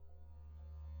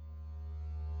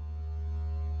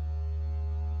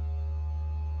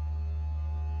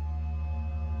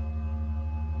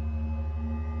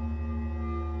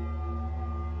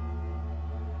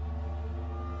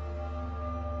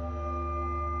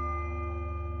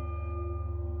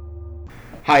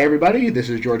Hi everybody, this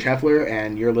is George Heffler,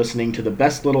 and you're listening to the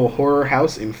best little horror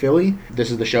house in Philly. This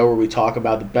is the show where we talk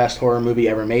about the best horror movie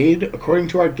ever made, according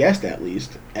to our guest at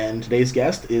least. And today's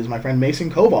guest is my friend Mason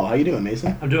Koval. How you doing,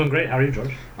 Mason? I'm doing great. How are you,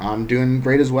 George? I'm doing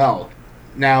great as well.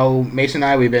 Now, Mason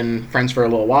and I, we've been friends for a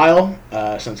little while,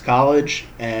 since college,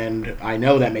 and I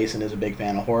know that Mason is a big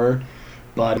fan of horror,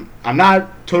 but I'm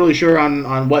not totally sure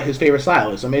on what his favorite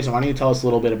style is. So Mason, why don't you tell us a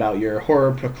little bit about your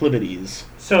horror proclivities?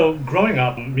 So, growing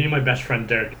up, me and my best friend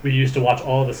Derek, we used to watch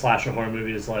all the slasher horror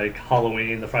movies like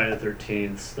Halloween, the Friday the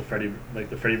 13th,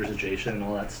 the Freddy vs. Jason, and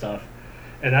all that stuff.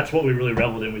 And that's what we really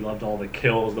reveled in. We loved all the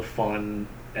kills, the fun,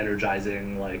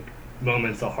 energizing,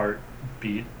 moments, the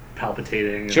heartbeat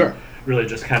palpitating. And Sure. Really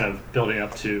just kind of building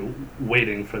up to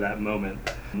waiting for that moment.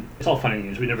 It's all fun and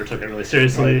games. We never took it really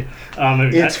seriously.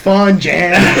 It's fun,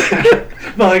 Jan!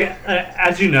 But,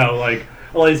 as you know,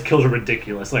 all these kills are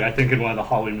ridiculous. I think in one of the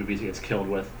Halloween movies he gets killed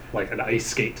with, an ice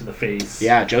skate to the face.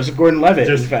 Yeah, Joseph Gordon-Levitt,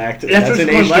 in fact. Yeah, that's an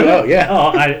H2O, yeah.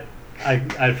 Oh,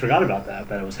 I forgot about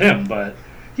that it was him. But,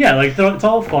 yeah, it's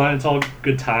all fun. It's all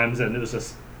good times, and it was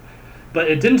just... But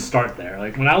it didn't start there.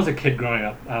 When I was a kid growing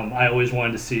up, I always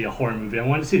wanted to see a horror movie. I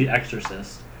wanted to see The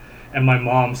Exorcist. And my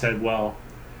mom said, well,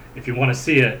 if you want to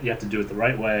see it, you have to do it the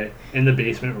right way. In the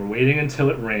basement, we're waiting until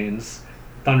it rains,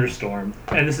 thunderstorm.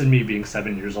 And this is me being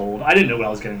 7 years old. I didn't know what I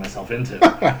was getting myself into.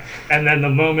 And then the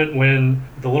moment when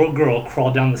the little girl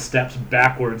crawled down the steps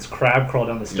backwards, crab crawled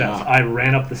down the steps, Yeah. I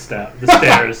ran up the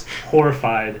stairs,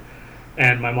 horrified,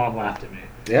 and my mom laughed at me.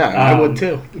 Yeah, I would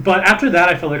too. But after that,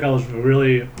 I felt like I was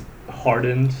really...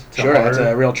 hardened to Sure, horror. it's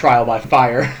a real trial by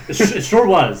fire. It sure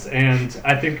was, and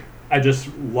I think I just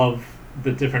love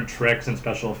the different tricks and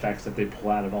special effects that they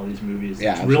pull out of all these movies.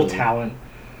 Yeah, it's absolutely. real talent,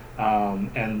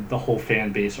 and the whole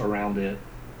fan base around it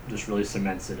just really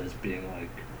cements it as being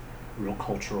real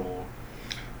cultural.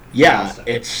 Yeah,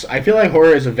 I feel like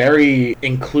horror is a very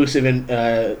inclusive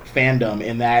fandom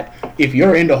in that if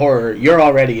you're into horror, you're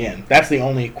already in. That's the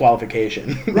only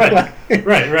qualification. Right.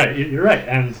 You're right,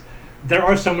 and there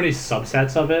are so many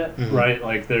subsets of it, mm-hmm.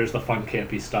 right? There's the fun,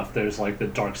 campy stuff. There's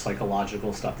the dark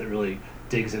psychological stuff that really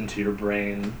digs into your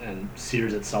brain and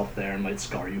sears itself there and might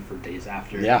scar you for days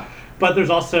after. Yeah. But there's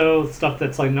also stuff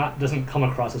that's doesn't come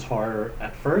across as horror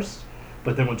at first,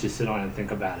 but then once you sit on it and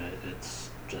think about it, it's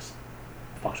just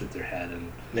fucks with your head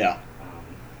and yeah.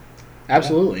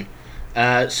 Absolutely.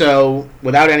 Yeah. So,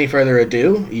 without any further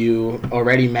ado, you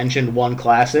already mentioned one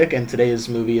classic, and today's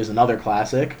movie is another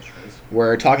classic.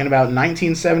 We're talking about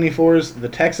 1974's The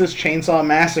Texas Chainsaw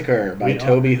Massacre by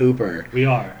Tobe Hooper. We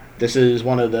are. This is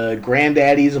one of the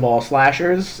granddaddies of all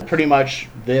slashers. Pretty much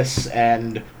this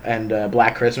and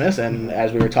Black Christmas, and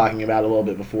as we were talking about a little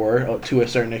bit before, to a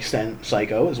certain extent,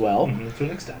 Psycho as well. Mm-hmm, to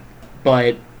an extent.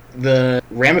 But the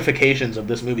ramifications of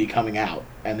this movie coming out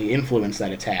and the influence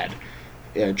that it's had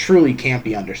truly can't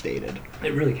be understated.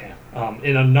 It really can.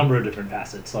 In a number of different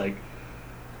facets.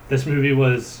 This movie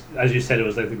was, as you said, it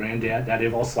was the granddaddy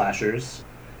of all slashers.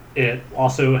 It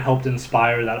also helped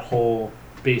inspire that whole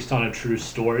based on a true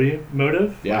story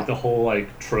motive. Yeah. The whole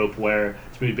trope where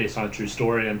it's a movie based on a true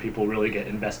story and people really get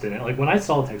invested in it. When I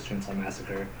saw Texas Chainsaw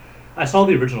Massacre, I saw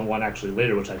the original one actually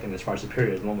later, which I think is far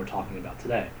superior to the one we're talking about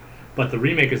today. But the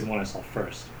remake is the one I saw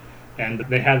first. And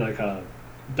they had a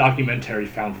documentary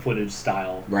found footage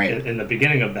style right. in the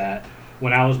beginning of that.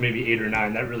 When I was maybe 8 or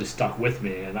 9, that really stuck with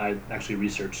me, and I actually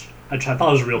researched. I thought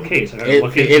it was a real case.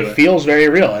 It feels very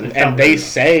real, and they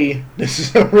say this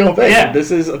is a real thing. Yeah.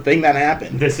 This is a thing that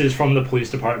happened. This is from the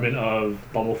police department of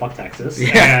Bumblefuck, Texas,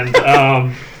 yeah.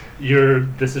 And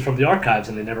this is from the archives,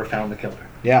 and they never found the killer.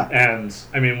 Yeah. And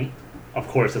I mean, of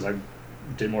course, as I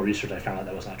did more research, I found out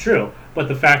that was not true. But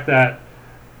the fact that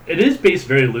it is based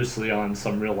very loosely on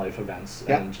some real life events,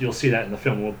 yeah. and you'll see that in the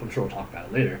film. I'm sure we'll talk about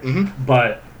it later. Mm-hmm.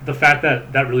 But the fact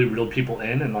that really reeled people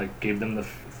in and gave them the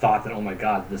thought that, oh my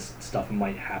god, this stuff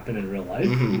might happen in real life,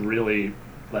 mm-hmm. really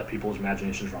let people's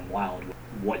imaginations run wild with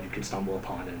what you could stumble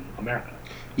upon in America.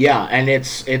 Yeah, and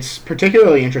it's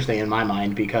particularly interesting in my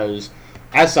mind because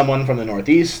as someone from the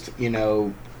Northeast,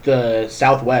 the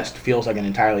Southwest feels like an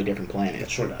entirely different planet. It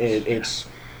sure does.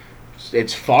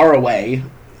 It's far away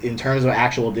in terms of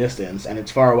actual distance, and it's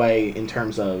far away in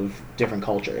terms of different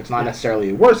culture. It's not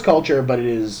necessarily a worse culture, but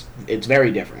it's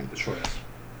very different. It sure is.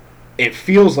 It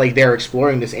feels like they're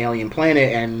exploring this alien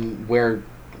planet, and we're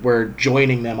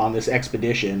joining them on this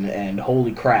expedition, and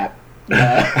holy crap.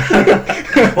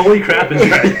 Holy crap is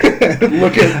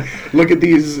right. look at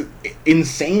these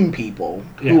insane people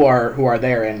who are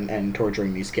there and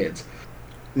torturing these kids.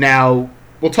 Now,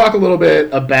 we'll talk a little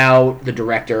bit about the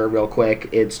director real quick.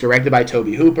 It's directed by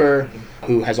Tobe Hooper,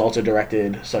 who has also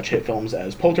directed such hit films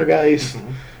as Poltergeist.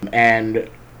 And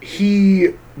he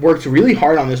worked really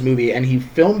hard on this movie, and he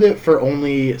filmed it for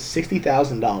only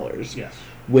 $60,000. Yes.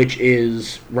 Which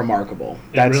is remarkable.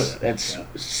 That's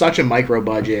such a micro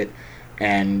budget,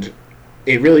 and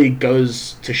it really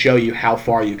goes to show you how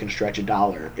far you can stretch a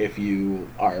dollar if you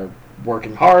are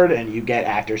working hard and you get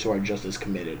actors who are just as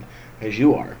committed as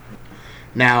you are.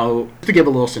 Now, to give a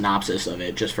little synopsis of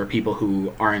it, just for people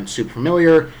who aren't super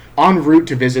familiar, en route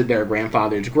to visit their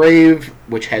grandfather's grave,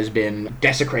 which has been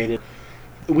desecrated.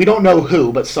 We don't know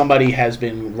who, but somebody has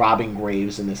been robbing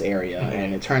graves in this area,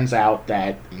 and it turns out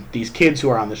that these kids who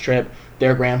are on this trip,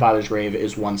 their grandfather's grave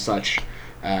is one such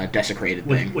desecrated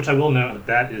thing. Which I will note,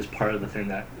 that is part of the thing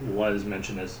that was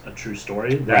mentioned as a true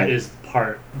story. That is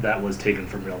part that was taken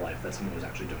from real life, that someone was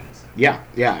actually doing this thing.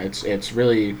 Yeah, it's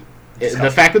really...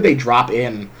 the fact that they drop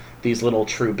in these little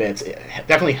true bits, it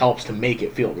definitely helps to make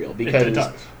it feel real, because it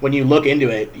does. When you look into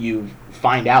it, you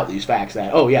find out these facts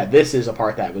that, oh yeah, this is a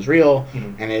part that was real,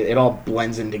 and it all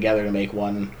blends in together to make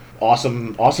one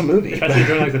awesome movie. Especially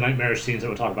during like the nightmarish scenes that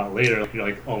we'll talk about later, you're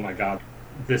like, oh my god,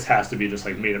 this has to be just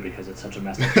like made up because it's such a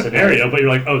messed up scenario. But you're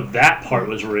like, oh, that part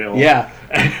was real. Yeah.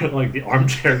 And, like the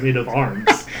armchair made of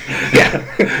arms.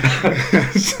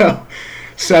 Yeah.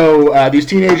 So these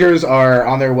teenagers are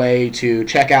on their way to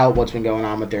check out what's been going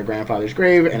on with their grandfather's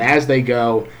grave, and as they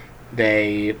go,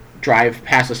 they drive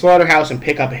past the slaughterhouse and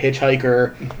pick up a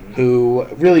hitchhiker who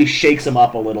really shakes them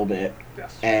up a little bit.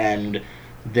 Yes. And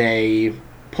they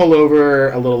pull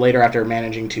over a little later after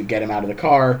managing to get him out of the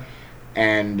car,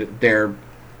 and they're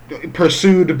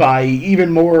pursued by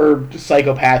even more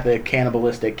psychopathic,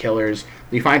 cannibalistic killers.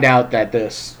 You find out that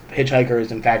this hitchhiker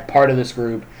is in fact part of this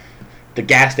group. The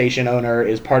gas station owner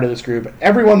is part of this group.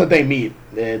 Everyone that they meet,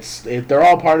 they're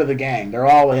all part of the gang. They're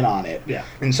all in on it. Yeah.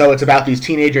 And so it's about these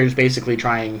teenagers basically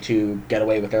trying to get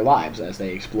away with their lives as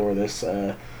they explore this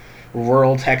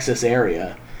rural Texas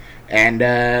area. And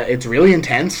it's really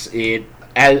intense.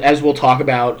 As we'll talk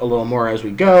about a little more as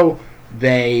we go,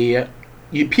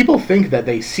 people think that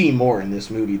they see more in this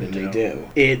movie than they do.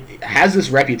 It has this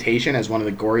reputation as one of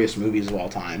the goriest movies of all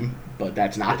time, but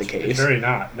that's not the case. It's very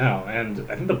not, no. And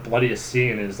I think the bloodiest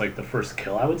scene is like the first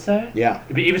kill, I would say. Yeah.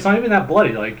 It's not even that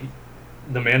bloody. Like,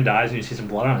 the man dies and you see some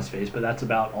blood on his face, but that's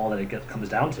about all that it comes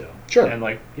down to. Sure. And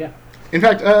like, yeah. In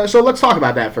fact, so let's talk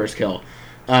about that first kill.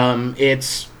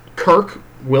 It's Kirk.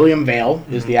 William Vale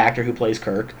is the actor who plays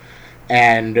Kirk.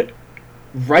 And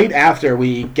right after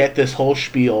we get this whole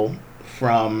spiel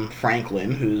from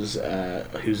Franklin, who's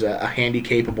a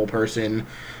handy-capable person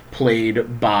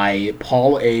played by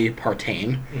Paul A.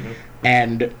 Partain,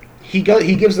 and he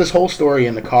gives this whole story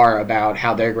in the car about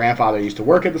how their grandfather used to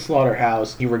work at the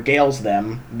slaughterhouse. He regales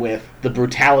them with the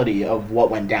brutality of what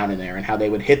went down in there and how they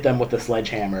would hit them with the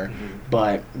sledgehammer,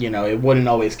 but it wouldn't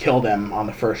always kill them on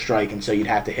the first strike, and so you'd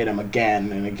have to hit them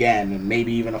again and again and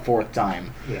maybe even a fourth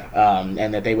time.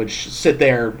 And that they would sit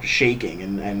there shaking,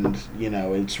 and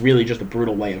it's really just a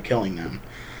brutal way of killing them.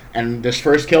 And this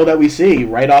first kill that we see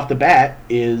right off the bat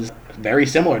is very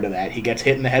similar to that. He gets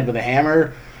hit in the head with a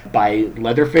hammer by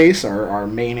Leatherface, our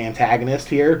main antagonist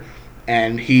here,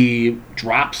 and he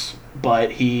drops,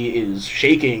 but he is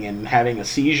shaking and having a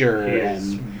seizure.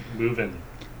 Moving.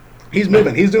 He's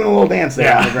moving. He's doing a little dance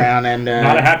there on the ground, and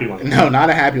not a happy one. No, not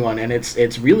a happy one, and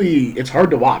it's hard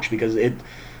to watch because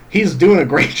he's doing a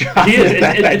great job. He is.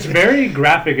 It's very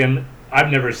graphic, and I've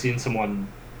never seen someone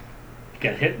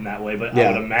get hit in that way, but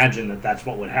I would imagine that that's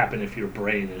what would happen if your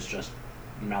brain is just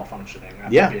malfunctioning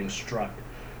after being struck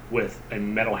with a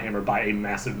metal hammer by a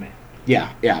massive man.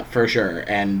 Yeah, for sure.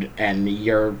 And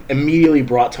you're immediately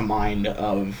brought to mind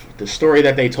of the story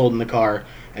that they told in the car,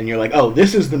 and you're like, oh,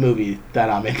 this is the movie that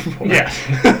I'm in for. Yeah.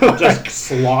 Just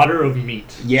slaughter of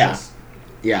meat. Yeah. Just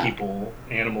people,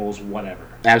 animals, whatever.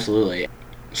 Absolutely.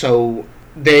 So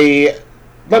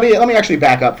let me actually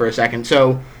back up for a second.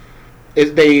 So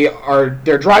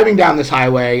they're driving down this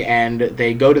highway, and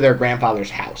they go to their grandfather's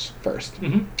house first.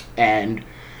 And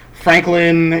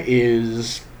Franklin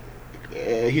is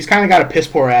he's kind of got a piss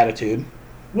poor attitude,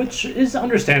 which is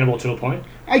understandable to a point.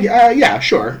 Yeah,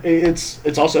 sure.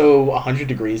 It's also 100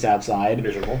 degrees outside.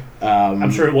 Miserable.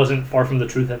 I'm sure it wasn't far from the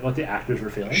truth at what the actors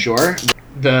were feeling. Sure.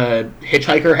 The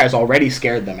hitchhiker has already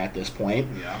scared them at this point.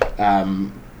 Yeah.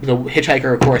 The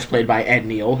hitchhiker, of course, played by Ed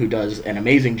Neal, who does an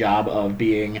amazing job of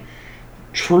being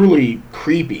truly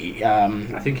creepy.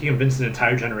 I think he convinced an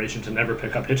entire generation to never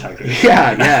pick up hitchhikers.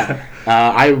 Yeah.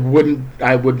 I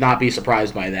would not be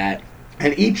surprised by that.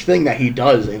 And each thing that he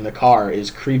does in the car is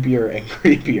creepier and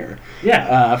creepier.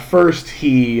 Yeah. First,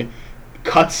 he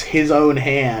cuts his own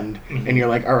hand, and you're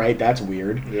like, all right, that's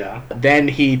weird. Yeah. Then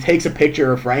he takes a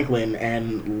picture of Franklin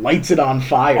and lights it on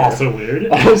fire. Also weird.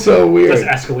 Also weird.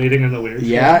 Just escalating in the weird.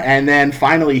 Yeah, and then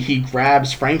finally he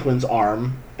grabs Franklin's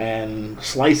arm and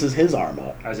slices his arm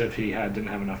up. As if he didn't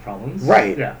have enough problems.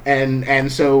 Right. Yeah.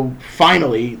 And so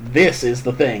finally, this is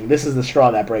the thing. This is the straw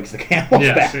that breaks the camel's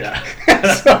back.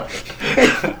 Yeah. So they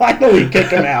finally kick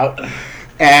him out.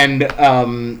 And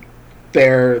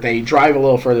they drive a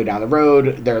little further down the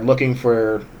road. They're looking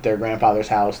for their grandfather's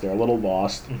house. They're a little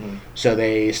lost. Mm-hmm. So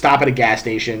they stop at a gas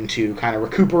station to kind of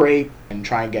recuperate and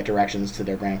try and get directions to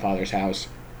their grandfather's house.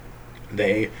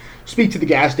 They speak to the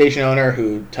gas station owner,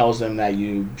 who tells them that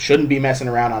you shouldn't be messing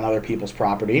around on other people's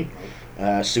property.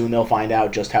 Soon they'll find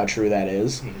out just how true that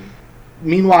is. Mm-hmm.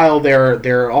 Meanwhile,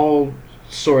 they're all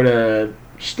sort of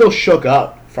still shook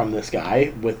up from this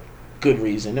guy, with good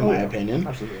reason, in my opinion.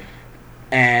 Absolutely.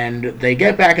 And they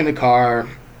get back in the car,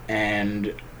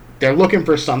 and they're looking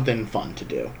for something fun to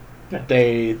do. Yeah.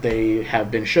 They have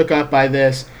been shook up by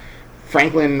this.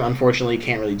 Franklin, unfortunately,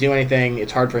 can't really do anything.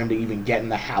 It's hard for him to even get in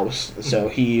the house, so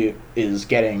he is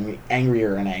getting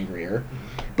angrier and angrier.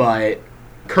 But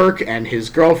Kirk and his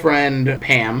girlfriend,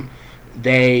 Pam,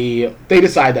 they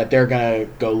decide that they're going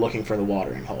to go looking for the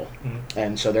watering hole. Mm-hmm.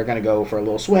 And so they're going to go for a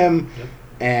little swim,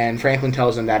 and Franklin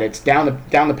tells them that it's down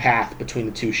the path between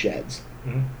the two sheds.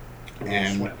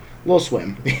 Mm-hmm. A little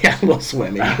swim. Yeah, a little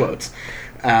swim, in quotes.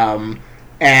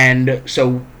 And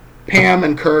so Pam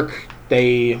and Kirk,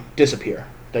 they disappear.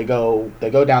 They go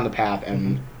down the path,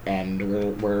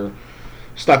 and we're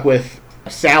stuck with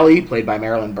Sally, played by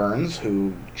Marilyn Burns,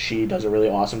 who she does a really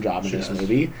awesome job in this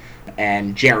movie,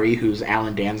 and Jerry, who's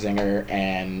Alan Danziger,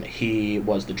 and he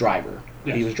was the driver.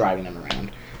 Yes. He was driving them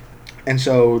around. And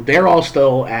so they're all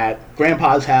still at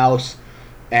Grandpa's house,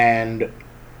 and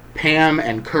Pam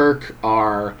and Kirk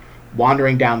are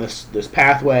wandering down this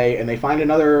pathway, and they find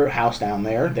another house down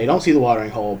there. They don't see the watering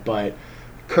hole, but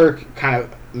Kirk kind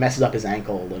of messes up his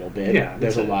ankle a little bit. Yeah,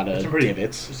 there's a lot of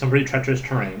divots. Some pretty treacherous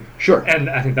terrain. Sure. And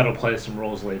I think that'll play some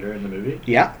roles later in the movie.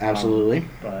 Yeah, absolutely.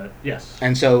 But, yes.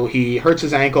 And so he hurts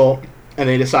his ankle, and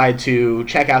they decide to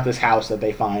check out this house that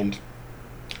they find,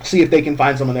 see if they can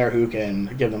find someone there who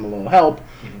can give them a little help.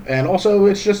 Mm-hmm. And also,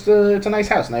 it's a nice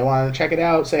house, and they want to check it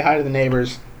out, say hi to the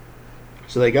neighbors.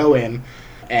 So they go in,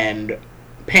 and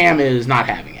Pam is not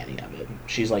having any of it.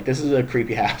 She's like, this is a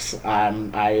creepy house.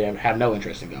 I have no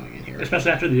interest in going in here.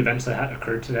 Especially after the events that had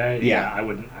occurred today. Yeah, I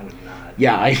would not.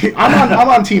 Yeah, I'm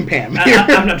on Team Pam here.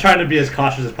 I'm trying to be as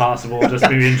cautious as possible. Just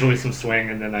maybe enjoy some swing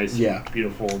and a nice,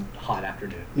 beautiful, hot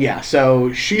afternoon. Yeah,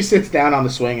 so she sits down on the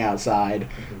swing outside,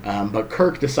 but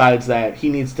Kirk decides that he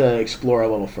needs to explore a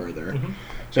little further. Mm-hmm.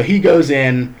 So he goes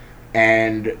in,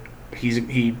 and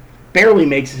he barely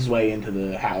makes his way into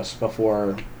the house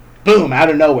before, boom, out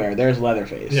of nowhere, there's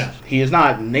Leatherface. Yes. He is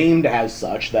not named as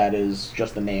such. That is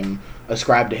just the name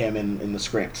ascribed to him in the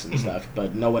scripts and stuff.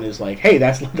 But no one is like, hey,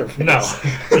 that's Leatherface. No.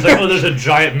 It's like, there's a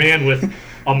giant man with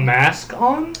a mask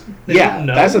on?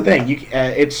 That's the thing.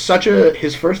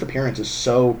 His first appearance is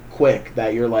so quick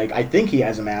that you're like, I think he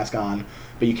has a mask on,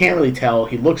 but you can't really tell.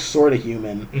 He looks sort of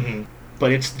human. Mm-hmm.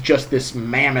 But it's just this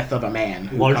mammoth of a man.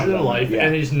 Larger than life,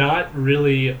 and he's not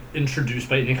really introduced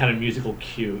by any kind of musical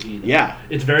cue either. Yeah.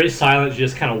 It's very silent. You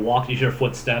just kind of walk, you hear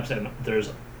footsteps, and there's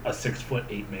a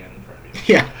 6'8" man in front of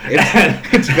you. Yeah.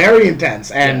 It's very intense.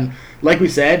 And like we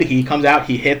said, he comes out,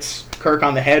 he hits Kirk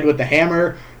on the head with the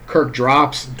hammer. Kirk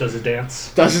drops. Does his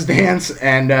dance,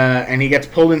 and he gets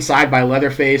pulled inside by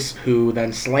Leatherface, who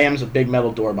then slams a big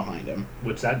metal door behind him.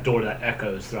 Which that door that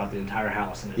echoes throughout the entire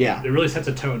house, and it really sets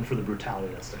a tone for the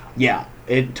brutality that's to happen. Yeah,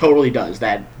 it totally does.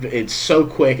 That it's so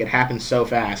quick, it happens so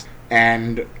fast,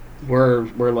 and we're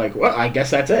like, well, I guess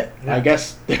that's it. Yeah. I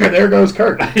guess there goes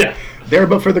Kirk. Yeah, there,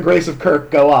 but for the grace of Kirk,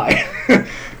 go I.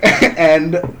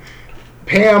 And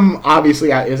Pam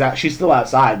obviously she's still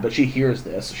outside, but she hears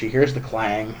this. She hears the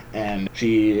clang, and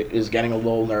she is getting a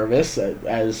little nervous,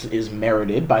 as is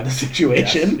merited by the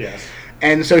situation. Yes.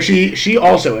 And so she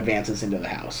also advances into the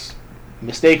house.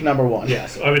 Mistake number one.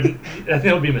 Yes, I think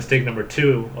it would be mistake number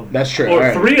two. That's true.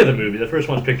 Or three of the movie. The first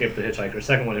one's picking up the hitchhiker.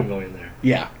 Second one, him going in there.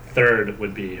 Yeah. Third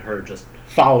would be her just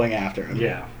following after him.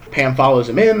 Yeah. Pam follows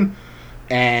him in,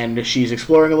 and she's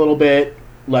exploring a little bit.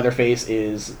 Leatherface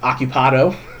is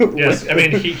occupado. Yes, I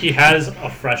mean, he has a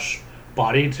fresh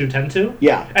body to tend to.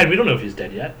 Yeah. And we don't know if he's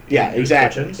dead yet. Yeah,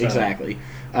 exactly. Exactly.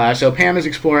 So Pam is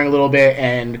exploring a little bit,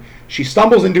 and she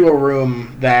stumbles into a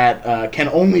room that can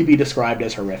only be described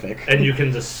as horrific. And you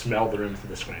can just smell the room through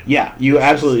the screen. Yeah, you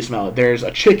absolutely smell it. There's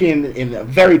a chicken in a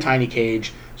very tiny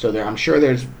cage, so I'm sure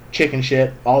there's chicken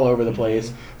shit all over the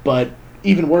place. But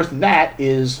even worse than that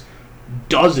is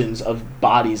dozens of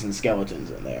bodies and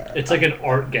skeletons in there. It's like an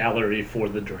art gallery for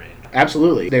the drain.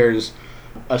 Absolutely. There's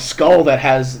a skull that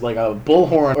has like a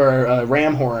bullhorn or a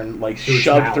ram horn like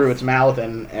shoved through its mouth,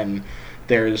 and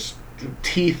there's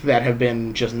teeth that have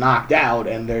been just knocked out,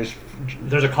 and there's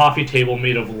a coffee table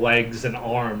made of legs and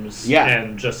arms,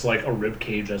 and just like a rib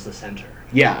cage as the center.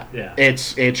 Yeah.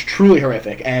 It's truly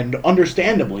horrific, and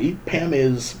understandably, Pam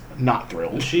is not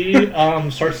thrilled. She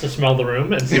starts to smell the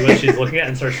room and see what she's looking at,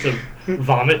 and starts to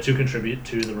vomit to contribute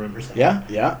to the room perception.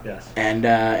 Yeah. Yes.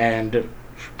 And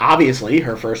obviously,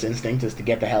 her first instinct is to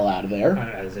get the hell out of there.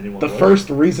 As anyone the would. First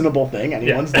reasonable thing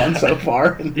anyone's done so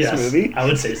far in this movie. I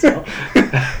would say so.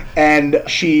 And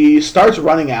she starts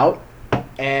running out,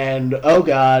 and oh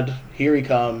god, here he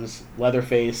comes.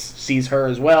 Leatherface sees her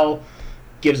as well,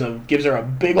 gives her a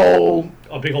big old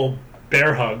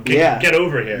bear hug. Get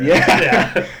over here.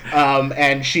 Yeah.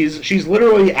 And she's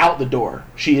literally out the door.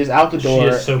 She is out the door.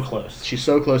 She is so close. She's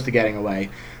so close to getting away.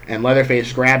 And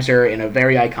Leatherface grabs her in a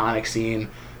very iconic scene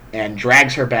and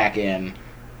drags her back in.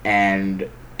 And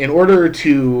in order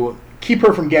to keep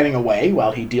her from getting away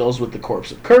while he deals with the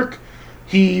corpse of Kirk,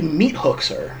 he meat hooks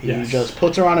her. He just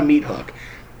puts her on a meat hook.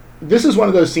 This is one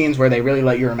of those scenes where they really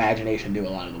let your imagination do a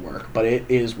lot of the work, but it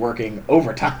is working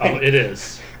overtime. Oh, it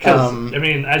is. Because,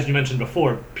 as you mentioned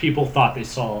before, people thought they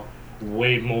saw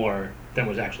way more than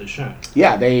was actually shown.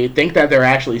 Yeah, they think that they're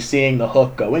actually seeing the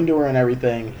hook go into her and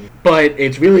everything, but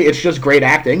it's just great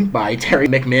acting by Terry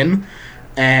McMinn,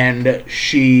 and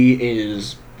she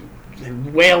is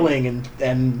wailing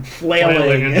and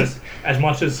flailing. And just, as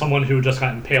much as someone who just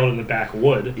got impaled in the back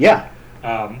would. Yeah.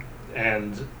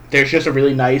 And there's just a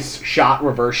really nice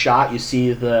reverse shot. You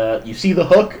see the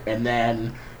hook, and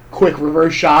then quick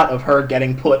reverse shot of her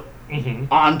getting put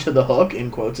onto the hook, in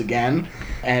quotes again,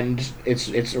 and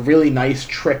it's a really nice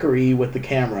trickery with the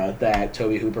camera that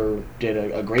Tobe Hooper did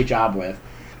a great job with.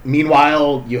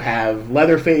 Meanwhile, you have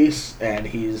Leatherface, and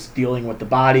he's dealing with the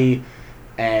body,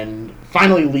 and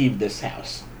finally leave this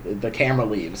house. The camera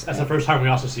leaves. That's the first time we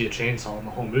also see a chainsaw in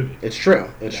the whole movie. It's true.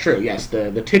 It's true. Yes,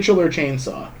 the titular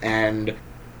chainsaw, and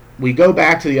we go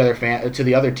back to the other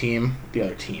team. The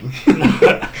other team.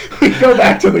 We go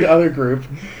back to the other group.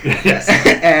 Yes.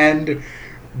 And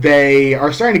they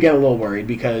are starting to get a little worried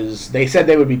because they said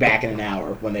they would be back in an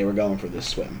hour when they were going for this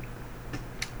swim.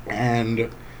 And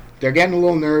they're getting a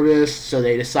little nervous, so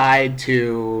they decide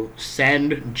to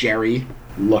send Jerry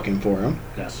looking for him.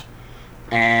 Yes.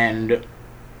 And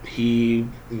he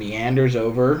meanders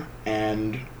over,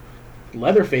 and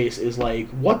Leatherface is like,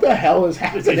 what the hell is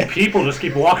happening? These people just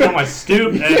keep walking on my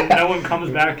stoop, and no one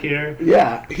comes back here.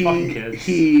 Yeah, Fucking kids.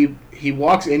 He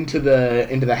walks into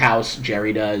the house.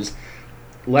 Jerry does.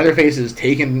 Leatherface is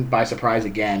taken by surprise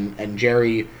again, and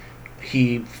Jerry,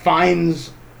 he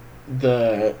finds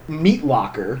the meat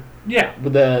locker. Yeah,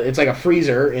 it's like a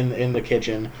freezer in the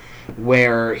kitchen,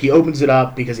 where he opens it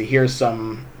up because he hears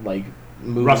some like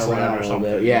moving rustling around or a little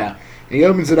something. bit. Yeah. And he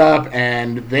opens it up,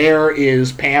 and there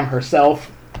is Pam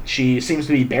herself. She seems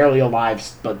to be barely alive,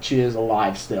 but she is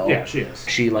alive still. Yeah, she is.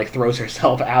 She like throws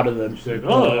herself out of the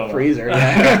like, freezer.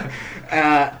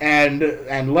 Yeah.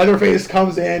 And Leatherface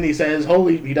comes in. He says,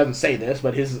 "Holy!" He doesn't say this,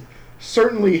 but his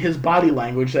body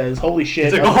language says, "Holy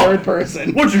shit!" Like, a third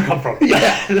person. Where'd you come from?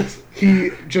 Yeah.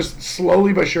 He just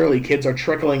slowly but surely, kids are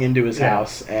trickling into his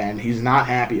house, and he's not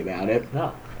happy about it.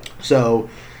 No. So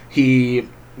he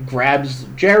grabs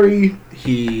Jerry.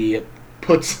 He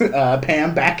puts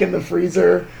Pam back in the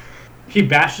freezer. He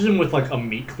bashes him with like a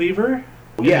meat cleaver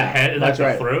in the head and like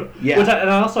the throat. Yeah.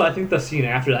 I think the scene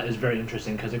after that is very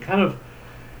interesting because it kind of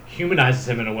humanizes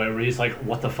him in a way where he's like,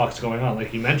 what the fuck's going on?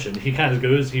 Like you mentioned, he kind of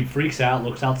goes, he freaks out,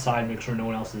 looks outside, makes sure no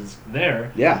one else is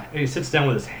there. Yeah. And he sits down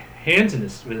with his hands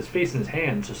with his face in his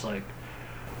hands, just like,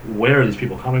 where are these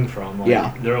people coming from?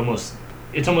 Like,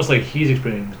 it's almost like he's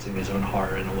experiencing his own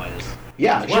horror in a way.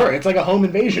 Yeah, sure. It's like a home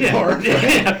invasion horror.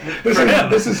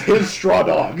 This is his straw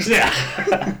dogs.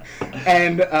 Yeah.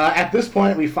 And at this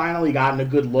point, we've finally gotten a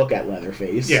good look at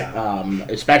Leatherface. Yeah.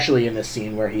 Especially in this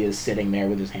scene where he is sitting there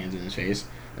with his hands in his face,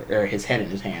 or his head in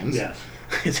his hands. Yes.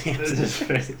 His hands in his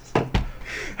face.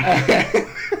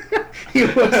 He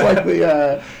looks like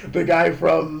the guy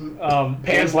from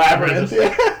Pan's Labyrinth.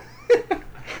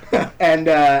 Yeah.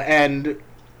 And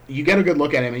you get a good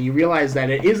look at him, and you realize that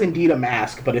it is indeed a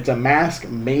mask, but it's a mask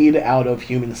made out of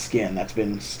human skin that's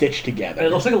been stitched together. It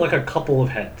looks like a couple of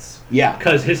heads. Yeah.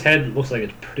 Because his head looks like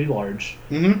it's pretty large.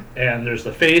 Mm-hmm. And there's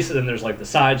the face, and then there's like the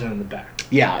sides, and then the back.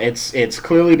 Yeah, it's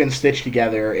clearly been stitched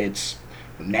together. It's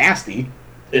nasty.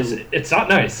 It's not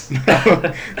nice.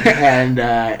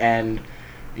 And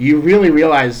you really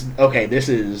realize, okay, this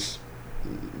is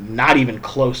not even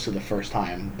close to the first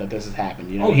time that this has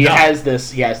happened. You know, Oh, he no. has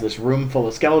this room full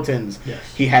of skeletons.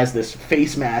 Yes. He has this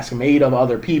face mask made of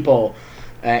other people,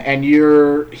 and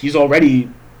he's already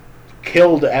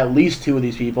killed at least 2 of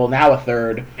these people, now a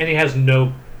third. And he has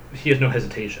no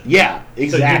hesitation. Yeah,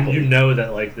 exactly. So you know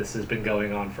that like this has been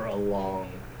going on for a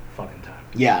long fucking time.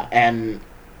 Yeah, and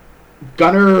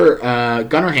Gunnar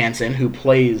Hansen, who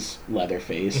plays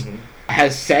Leatherface,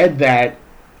 has said that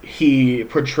he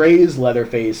portrays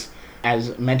Leatherface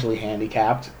as mentally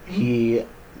handicapped. He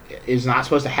is not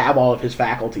supposed to have all of his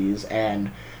faculties, and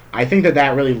I think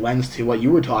that really lends to what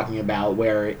you were talking about,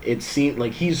 where it seemed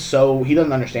like he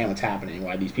doesn't understand what's happening,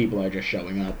 why these people are just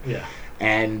showing up. Yeah.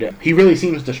 And he really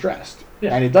seems distressed.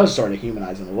 Yeah. And it does sort of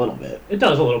humanize him a little bit. It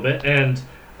does a little bit, and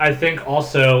I think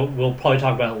also, we'll probably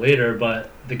talk about it later, but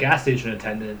the gas station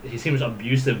attendant, he seems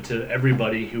abusive to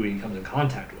everybody who he comes in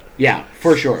contact with. Yeah,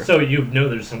 for sure. So you know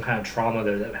there's some kind of trauma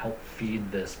there that helped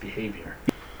feed this behavior.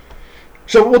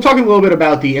 So we'll talk a little bit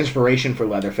about the inspiration for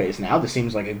Leatherface now. This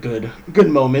seems like a good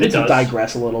moment to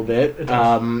digress a little bit. It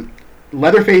does.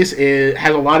 Leatherface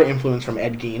has a lot of influence from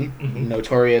Ed Gein,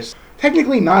 notorious,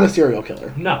 technically not a serial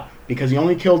killer. No. Because he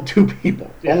only killed 2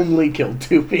 people. Yes. Only killed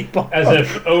 2 people. As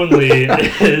if only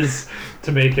is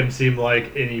to make him seem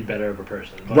like any better of a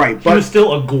person. But right. He was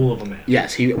still a ghoul of a man.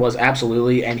 Yes, he was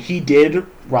absolutely. And he did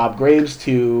rob graves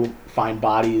to find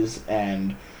bodies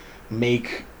and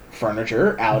make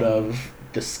furniture out of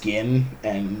the skin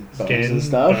and bones and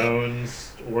stuff.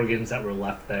 Bones, organs that were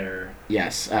left there.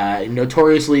 Yes.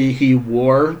 Notoriously, he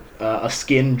wore a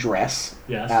skin dress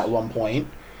at one point.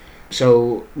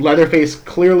 So Leatherface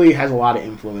clearly has a lot of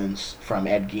influence from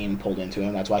Ed Gein pulled into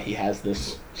him. That's why he has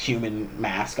this human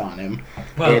mask on him.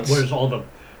 Well, where's all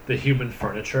the human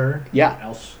furniture? Yeah.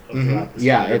 Else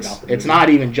yeah, it's not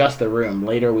even just the room.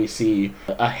 Later we see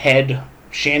a head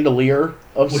chandelier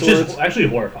of sorts. Which is actually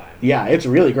horrifying. Yeah, it's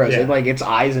really gross. Yeah. Its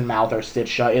eyes and mouth are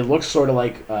stitched shut. It looks sort of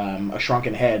like a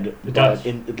shrunken head, it does.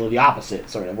 In the opposite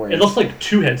sort of. Where it looks like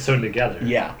 2 heads sewn together.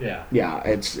 Yeah. Yeah. Yeah,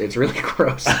 it's really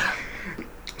gross.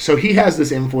 So he has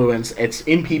this influence. It's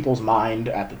in people's mind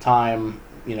at the time.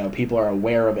 You know, people are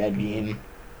aware of Ed Gein.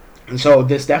 And so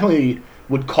this definitely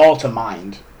would call to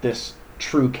mind this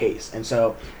true case. And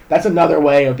so that's another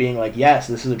way of being like, yes,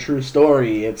 this is a true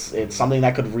story. It's something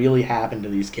that could really happen to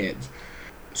these kids.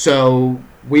 So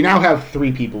we now have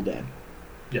 3 people dead.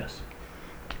 Yes.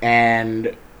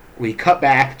 And we cut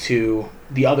back to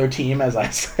the other team, as I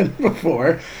said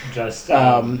before.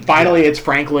 Finally, it's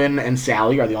Franklin and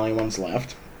Sally are the only ones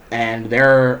left. And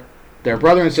they're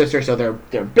brother and sister, so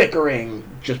they're bickering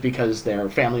just because they're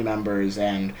family members,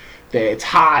 and it's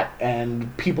hot,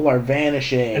 and people are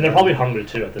vanishing. And they're probably hungry,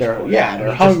 too, at this point. Yeah,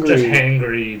 they're hungry. Just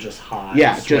hangry, just hot,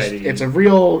 sweaty. It's a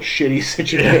real shitty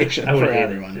situation for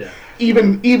everyone. Yeah.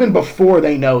 Even before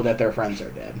they know that their friends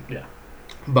are dead. Yeah.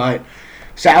 But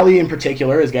Sally, in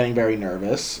particular, is getting very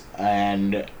nervous,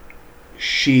 and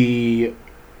she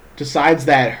decides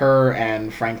that her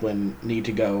and Franklin need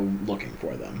to go looking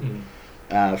for them.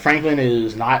 Franklin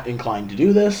is not inclined to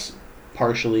do this,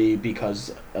 partially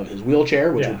because of his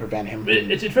wheelchair, which would prevent him from...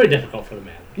 It's very difficult for the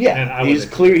man. Yeah, and he's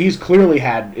clearly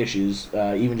had issues,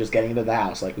 even just getting into the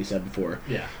house, like we said before.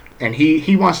 Yeah. And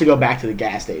he wants to go back to the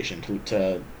gas station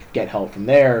to get help from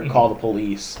there, call the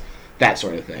police, that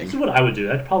sort of thing. This is what I would do.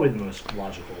 That's probably the most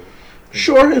logical thing.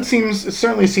 Sure, it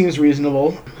certainly seems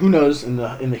reasonable. Who knows in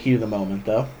the heat of the moment,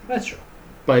 though. That's true.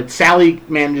 But Sally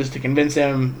manages to convince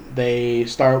him. They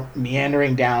start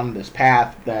meandering down this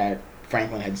path that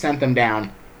Franklin had sent them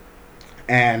down.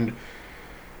 And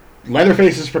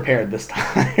Leatherface is prepared this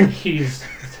time. He's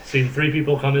seen 3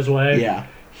 people come his way. Yeah.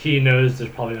 He knows there's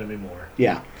probably going to be more.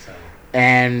 Yeah. So.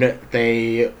 And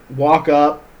they walk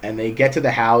up, and they get to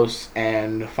the house,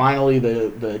 and finally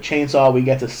the chainsaw, we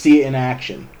get to see it in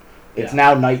action. It's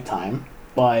now nighttime,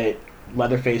 but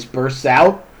Leatherface bursts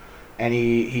out, and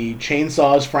he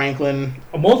chainsaws Franklin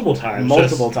multiple times.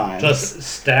 Just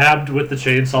stabbed with the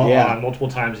chainsaw on multiple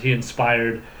times. He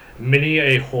inspired many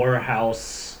a horror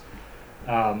house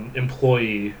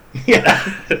employee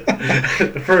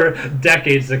for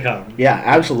decades to come. Yeah,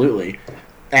 absolutely.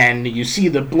 And you see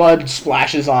the blood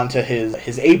splashes onto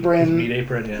his apron. His meat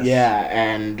apron, yes. Yeah,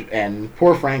 and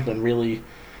poor Franklin, really,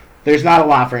 there's not a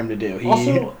lot for him to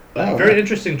do. Very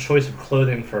interesting choice of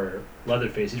clothing for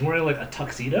Leatherface. He's wearing like a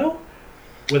tuxedo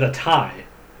with a tie.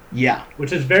 Yeah.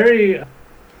 Which is very...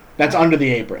 That's under the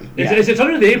apron. It's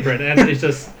under the apron, and it's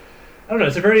just... I don't know,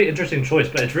 it's a very interesting choice,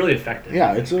 but it's really effective.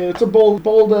 Yeah, it's a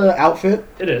bold outfit.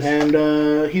 It is.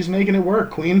 And he's making it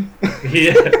work, Queen.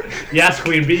 Yeah. Yes,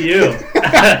 Queen, be you.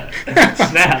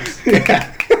 Snaps.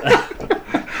 Yeah.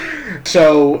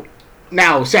 So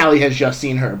Now, Sally has just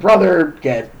seen her brother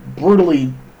get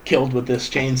brutally killed with this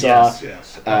chainsaw.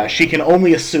 Yes. She can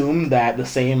only assume that the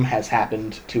same has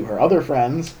happened to her other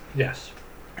friends. Yes.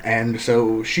 And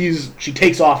so she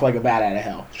takes off like a bat out of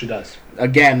hell. She does.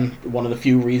 Again, one of the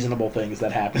few reasonable things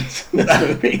that happens in this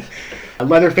movie.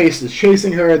 Leatherface is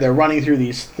chasing her. They're running through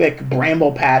these thick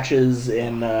bramble patches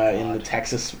in the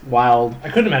Texas wild. I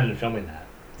couldn't imagine filming that.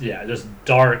 Yeah, just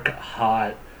dark,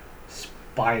 hot,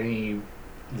 spiny,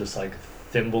 just like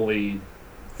thimbly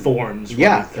thorns.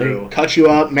 Yeah, through. they cut you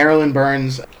up. Marilyn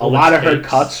Burns. A All lot the of her takes.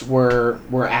 cuts were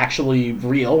actually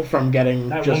real from getting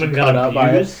That just woman cut got up by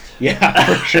it. abused. Yeah,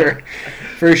 for sure,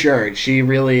 for sure. She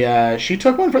really she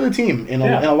took one for the team in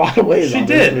a lot of ways. She on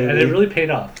this did, movie. and it really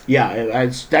paid off. Yeah,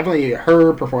 it's definitely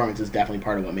her performance is definitely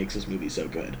part of what makes this movie so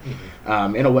good.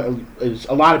 Mm-hmm. In a way,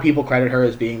 a lot of people credit her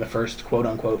as being the first quote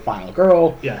unquote final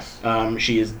girl. Yes.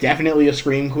 She is definitely a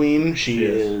scream queen. She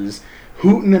is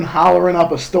hooting and hollering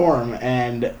up a storm,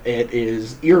 and it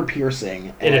is ear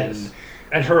piercing. It is.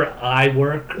 And her eye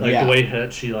work, like the way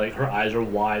her eyes are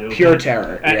wide open. Pure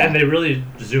terror. And they really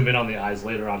zoom in on the eyes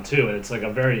later on too, and it's like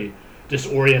a very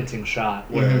disorienting shot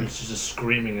where she's just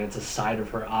screaming, and it's a side of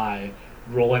her eye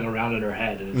rolling around in her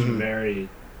head, and it's very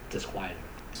disquieting.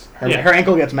 Her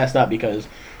ankle gets messed up because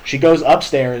she goes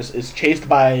upstairs, is chased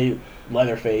by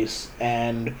Leatherface,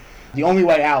 and the only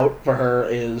way out for her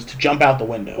is to jump out the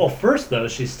window. Well, first though,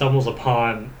 she stumbles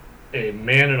upon a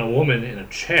man and a woman in a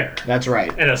chair. That's right.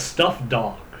 And a stuffed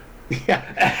dog. Yeah.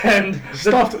 And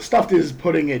stuffed is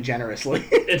putting it generously.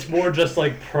 It's more just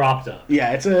like propped up.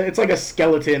 Yeah, it's like a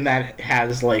skeleton that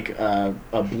has like a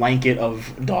blanket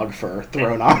of dog fur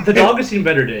thrown on. The dog has seen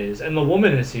better days, and the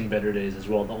woman has seen better days as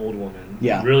well. The old woman.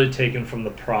 Yeah. Really taken from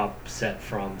the prop set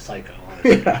from Psycho.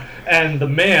 Honestly. Yeah. And the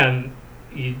man,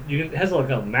 he has like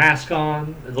a mask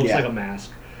on. It looks like a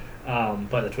mask,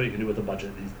 but that's what you can do with a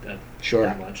budget.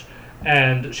 That much.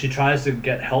 And she tries to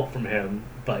get help from him,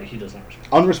 but he does not respond.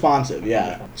 Unresponsive,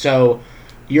 yeah. So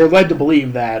you're led to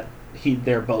believe that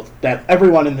that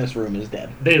everyone in this room is dead.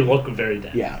 They look very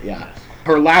dead. Yeah. Yes.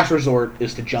 Her last resort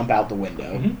is to jump out the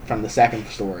window from the second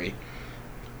story.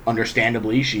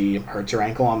 Understandably, she hurts her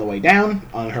ankle on the way down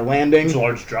on her landing. It's a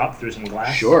large drop through some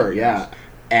glass. Sure, yeah.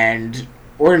 And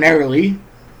ordinarily,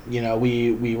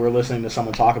 we were listening to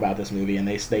someone talk about this movie, and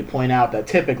they point out that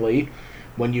typically,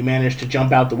 when you manage to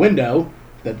jump out the window,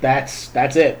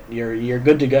 that's it. You're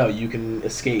good to go. You can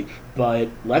escape. But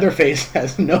Leatherface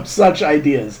has no such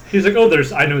ideas. He's like,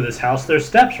 I know this house. There's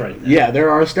steps right there. Yeah, there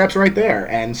are steps right there.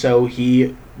 And so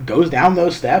he goes down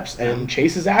those steps and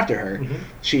chases after her.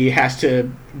 She has to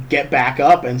get back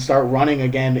up and start running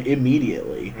again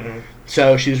immediately.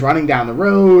 So she's running down the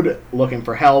road looking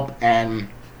for help, and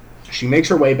she makes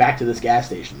her way back to this gas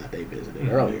station that they visited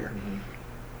earlier.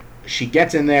 She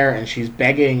gets in there, and she's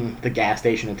begging the gas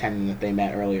station attendant that they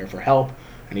met earlier for help,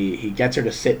 and he gets her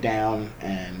to sit down,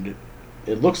 and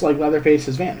it looks like Leatherface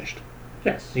has vanished.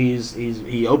 Yes.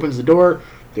 He opens the door,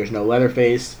 there's no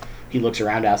Leatherface. He looks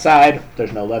around outside,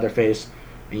 there's no Leatherface,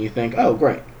 and you think, oh,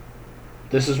 great.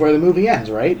 This is where the movie ends,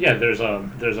 right? Yeah, there's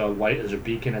a light, there's a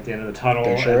beacon at the end of the tunnel,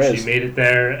 There sure and is. she made it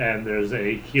there, and there's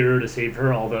a hero to save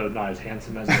her, although not as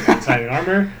handsome as the outside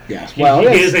armor. Yes. Well,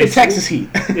 it's Texas heat.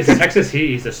 It's Texas heat.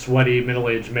 He's a sweaty,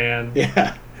 middle-aged man.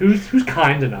 Yeah. Who's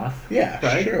kind enough. Yeah,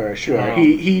 right? Sure.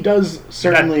 He does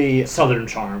certainly... That southern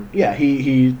charm. Yeah,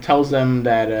 he tells them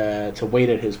that to wait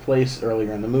at his place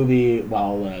earlier in the movie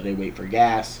while they wait for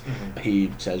gas.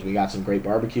 He says, we got some great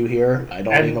barbecue here. I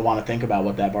don't even want to think about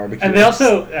what that barbecue is. And they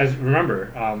also,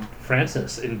 remember,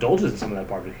 Francis indulges in some of that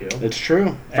barbecue. It's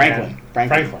true.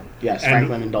 Franklin. Yes, And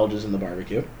Franklin indulges in the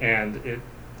barbecue. And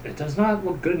it does not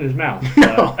look good in his mouth.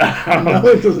 No,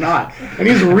 it does not. And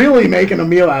he's really making a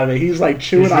meal out of it. He's like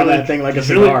chewing on that thing like a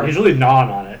cigar. He's really gnawing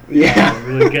on it. Yeah.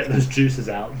 Really getting those juices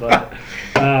out. But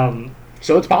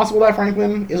so it's possible that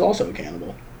Franklin is also a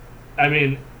cannibal. I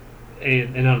mean,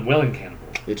 an unwilling cannibal.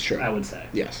 It's true. I would say.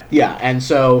 Yes. Yeah, and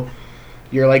so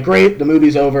you're like, great, the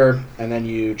movie's over, and then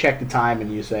you check the time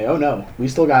and you say, oh no, we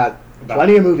still got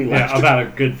plenty of movie left. Yeah, about a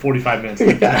good 45 minutes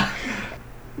left. Yeah.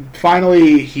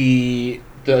 Finally,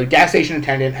 the gas station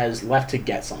attendant has left to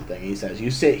get something. He says, you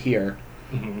sit here,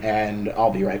 and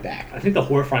I'll be right back. I think the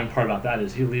horrifying part about that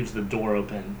is he leaves the door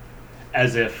open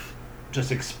as if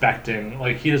just expecting,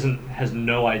 like he has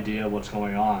no idea what's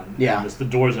going on. Yeah. The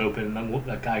door's open, and then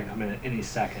that guy can come in at any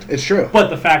second. It's true. But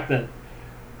the fact that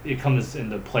it comes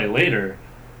into play later,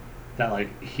 that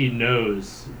like he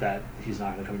knows that he's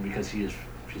not going to come in because he's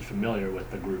familiar with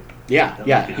the group.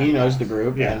 Yeah, he knows the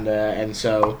group, and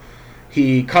so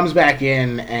he comes back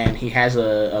in and he has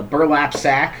a burlap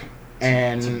sack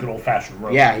and it's a good old fashioned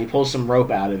rope. Yeah, he pulls some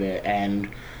rope out of it, and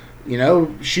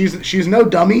she's no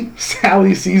dummy.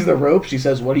 Sally sees the rope. She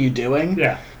says, "What are you doing?"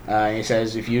 Yeah. And he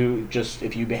says, if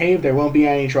you behave, there won't be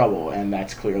any trouble," and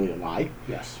that's clearly a lie.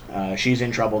 Yes. She's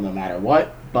in trouble no matter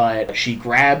what, but she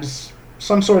grabs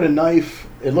some sort of knife.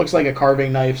 It looks like a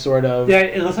carving knife, sort of. Yeah,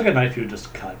 it looks like a knife you would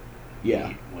just cut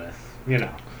meat with,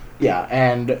 Yeah,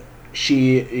 and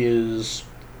she is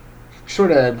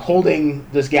sort of holding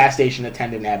this gas station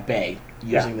attendant at bay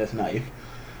using this knife.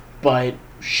 But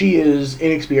she is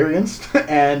inexperienced,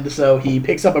 and so he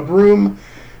picks up a broom,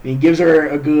 and he gives her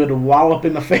a good wallop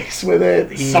in the face with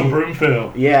it. Some broom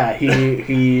foo. Yeah,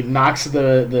 he knocks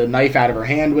the knife out of her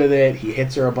hand with it. He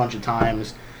hits her a bunch of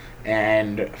times,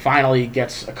 and finally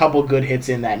gets a couple good hits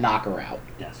in that knock her out.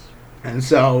 Yes. And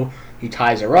so he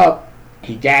ties her up,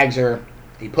 he gags her,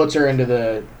 he puts her into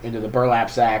the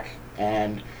burlap sack,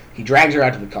 and he drags her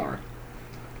out to the car.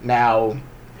 Now,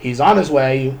 he's on his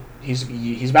way.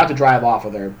 He's about to drive off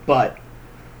with her, but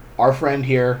our friend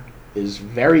here is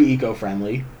very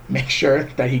eco-friendly. Make sure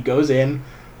that he goes in,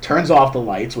 turns off the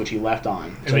lights, which he left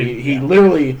on. So he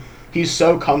literally, he's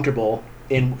so comfortable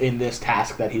in this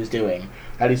task that he's doing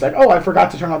that he's like, "Oh, I forgot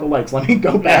to turn off the lights. Let me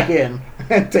go back in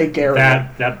and take care of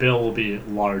it." That bill will be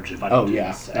large if I don't do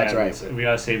this. That's right. We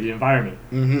gotta save the environment.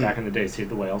 Mm-hmm. Back in the day, save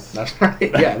the whales. That's right.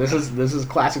 Yeah, this is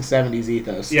classic 70s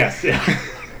ethos. Yes. Yeah.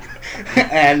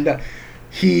 And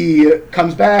he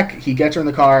comes back, he gets her in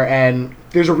the car, and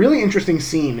there's a really interesting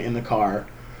scene in the car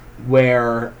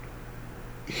where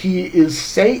he is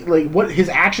saying, what his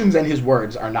actions and his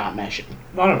words are not meshing.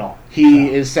 Not at all. He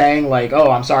is saying, "Oh,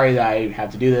 I'm sorry that I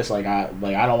have to do this, I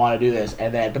don't want to do this,"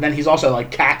 but then he's also,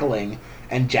 cackling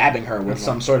and jabbing her with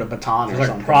some sort of baton or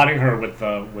something. Prodding her with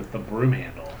the broom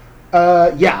handle.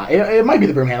 Yeah, it might be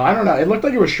the broom handle. I don't know. It looked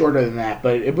like it was shorter than that,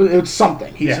 but it was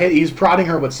something. He's prodding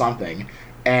her with something,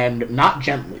 and not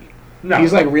gently. No,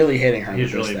 he's really hitting her. He's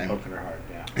with really this thing. poking her hard.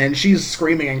 Yeah, and she's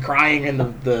screaming and crying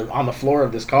on the floor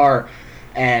of this car,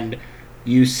 and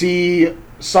you see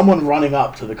someone running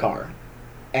up to the car,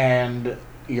 and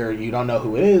you don't know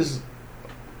who it is.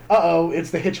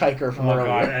 It's the hitchhiker from earlier.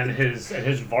 God, and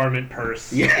his varmint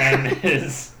purse. Yeah. And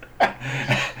his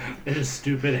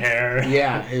stupid hair.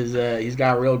 Yeah, he's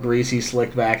got real greasy,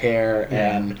 slicked back hair,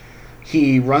 and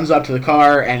he runs up to the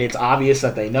car, and it's obvious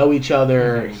that they know each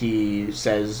other. Mm-hmm. He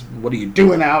says, "What are you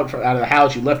doing out of the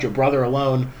house? You left your brother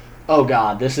alone." Oh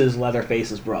God, this is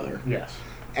Leatherface's brother. Yes.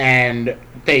 And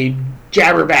they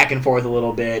jabber back and forth a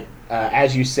little bit.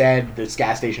 As you said, this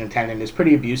gas station attendant is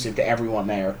pretty abusive to everyone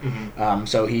there. Mm-hmm.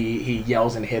 So he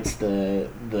yells and hits the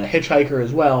hitchhiker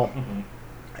as well. Mm-hmm.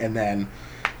 And then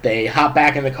they hop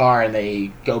back in the car and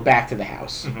they go back to the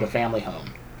house, the family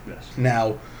home. Yes.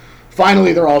 Now,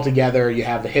 finally they're all together. You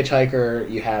have the hitchhiker,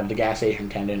 you have the gas station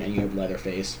attendant, and you have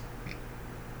Leatherface.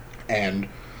 And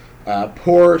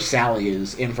poor Sally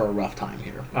is in for a rough time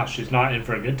here. Oh, she's not in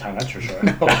for a good time, that's for sure.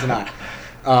 No, it's not.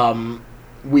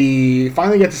 We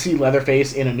finally get to see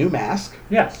Leatherface in a new mask.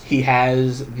 Yes. He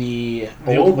has the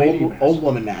old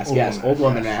woman mask. Old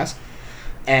woman mask.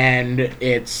 And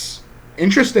it's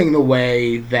interesting the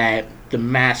way that the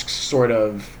masks sort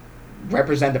of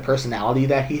represent the personality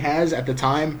that he has at the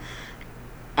time.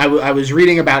 I was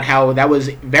reading about how that was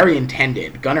very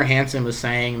intended. Gunnar Hansen was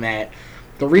saying that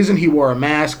the reason he wore a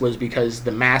mask was because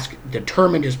the mask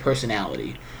determined his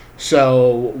personality.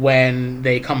 So when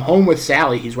they come home with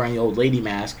Sally, he's wearing the old lady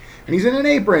mask, and he's in an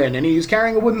apron, and he's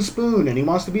carrying a wooden spoon, and he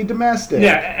wants to be domestic.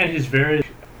 Yeah, and he's very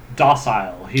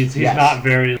docile. He's not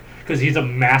very... Because he's a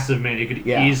massive man. He could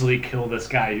easily kill this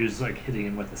guy who's hitting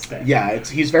him with a stick. Yeah,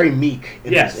 he's very meek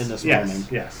in this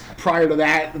moment. Yes. Prior to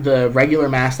that, the regular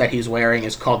mask that he's wearing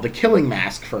is called the killing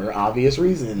mask for obvious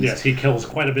reasons. Yes, he kills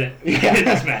quite a bit in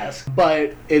this mask.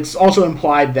 But it's also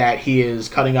implied that he is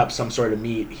cutting up some sort of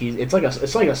meat. It's like a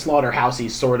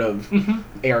slaughterhousey sort of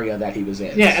area that he was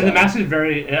in. Yeah, and the mask is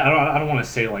very... I don't want to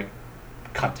say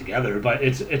cut together, but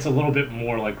it's a little bit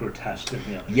more grotesque than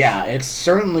the others. Yeah, it's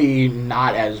certainly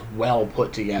not as well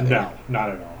put together. No,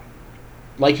 not at all.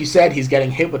 Like you said, he's getting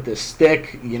hit with this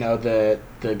stick. The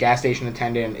gas station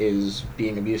attendant is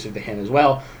being abusive to him as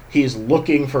well. He's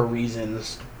looking for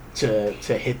reasons to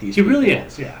hit these people. He really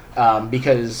is, yeah.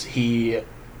 Because he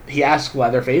asks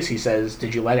Leatherface, he says,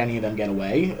 "Did you let any of them get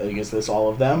away? Is this all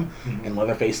of them?" Mm-hmm. And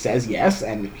Leatherface says yes,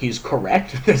 and he's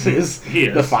correct. This is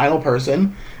the final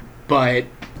person. But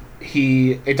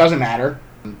it doesn't matter.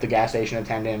 The gas station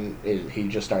attendant, he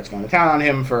just starts going to town on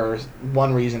him for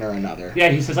one reason or another. Yeah,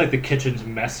 he says the kitchen's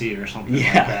messy or something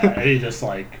like that. And he just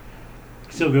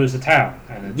still goes to town.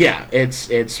 And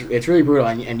it's really brutal,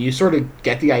 and you sort of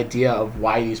get the idea of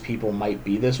why these people might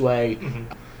be this way.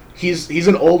 Mm-hmm. He's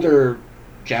an older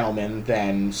gentleman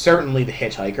than certainly the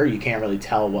hitchhiker. You can't really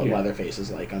tell what Yeah. Leatherface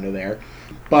is like under there.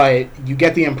 But you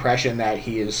get the impression that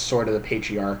he is sort of the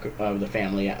patriarch of the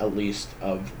family, at least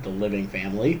of the living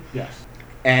family. Yes.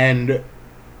 And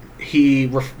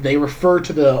they refer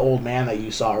to the old man that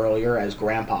you saw earlier as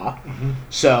Grandpa. Mm-hmm.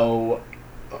 So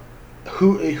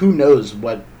who knows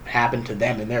what happened to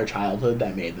them in their childhood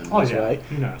that made them this way?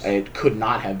 Who knows? It could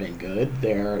not have been good.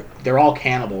 They're all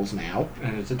cannibals now.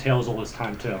 And it's a tale as old as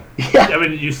time too. Yeah. I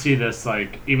mean, you see this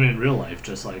like even in real life,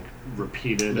 just like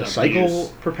repeated. The abuse.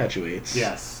 cycle perpetuates.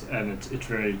 Yes, and it's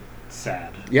very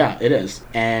sad. Yeah, it is.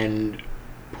 And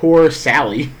poor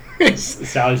Sally.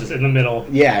 Sally's just in the middle.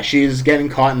 Yeah, she's getting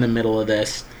caught in the middle of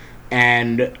this,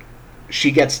 and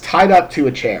she gets tied up to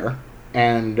a chair,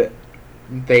 and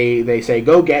they say,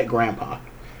 "Go get Grandpa."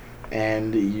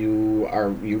 And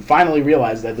you finally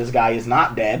realize that this guy is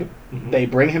not dead. Mm-hmm. They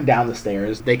bring him down the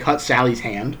stairs. They cut Sally's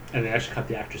hand. And they actually cut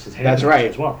the actress's hand. That's right.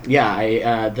 As well.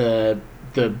 Yeah,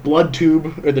 the blood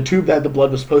tube, or the tube that the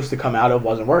blood was supposed to come out of,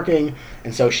 wasn't working,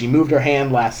 and so she moved her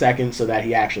hand last second so that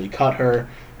he actually cut her.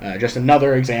 Just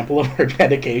another example of her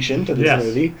dedication to this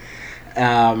movie.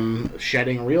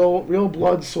 Shedding real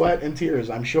blood, sweat, and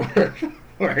tears, I'm sure,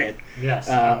 for it. Yes.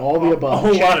 All the above. A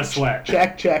whole lot of sweat.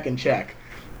 Check, and check.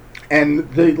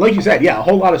 And like you said, a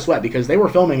whole lot of sweat, because they were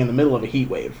filming in the middle of a heat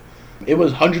wave. It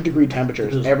was 100-degree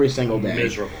temperatures every single day.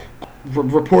 Miserable.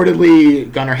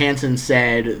 Reportedly, Gunnar Hansen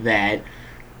said that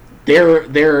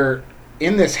they're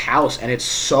in this house and it's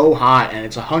so hot and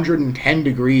it's 110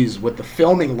 degrees with the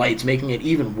filming lights making it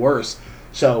even worse.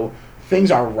 So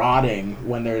things are rotting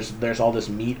when there's all this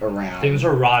meat around. Things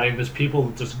are rotting. There's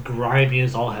people just grimy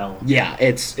as all hell. Yeah,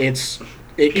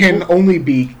 it can only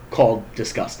be called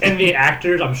disgusting. And the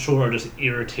actors, I'm sure, are just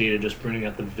irritated, just bringing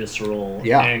out the visceral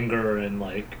anger and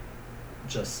like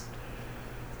just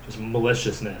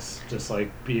maliciousness, just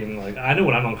like being like, I know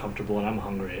when I'm uncomfortable and I'm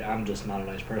hungry, I'm just not a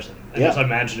nice person. And just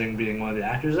imagining being one of the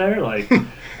actors there, like,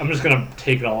 I'm just gonna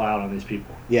take it all out on these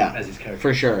people. Yeah, as these characters.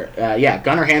 For sure.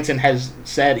 Gunnar Hansen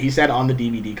said on the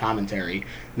DVD commentary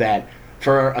that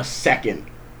for a second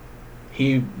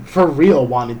he for real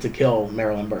wanted to kill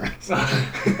Marilyn Burns.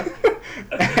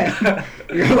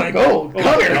 You're like,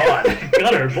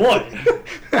 Gunnar, boy,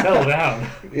 settle down.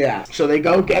 Yeah. So they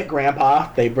go get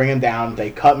Grandpa. They bring him down. They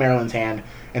cut Marilyn's hand,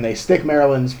 and they stick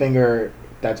Marilyn's finger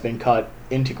that's been cut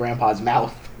into Grandpa's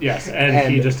mouth. Yes,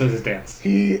 and he just does his dance.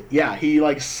 He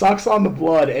like sucks on the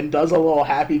blood and does a little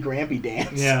happy Grampy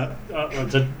dance. Yeah,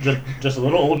 just a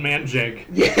little old man jig.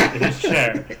 Yeah. In his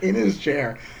chair. In his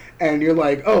chair, and you're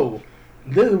like, oh,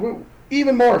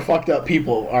 even more fucked up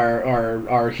people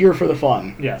are here for the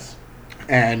fun. Yes.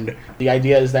 And the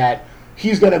idea is that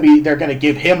they're gonna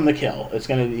give him the kill.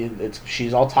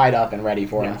 She's all tied up and ready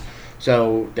for him.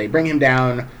 So they bring him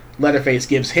down. Leatherface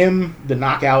gives him the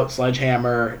knockout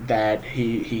sledgehammer that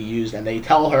he used, and they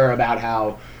tell her about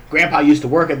how Grandpa used to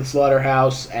work at the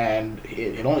slaughterhouse, and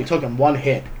it only took him one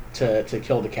hit to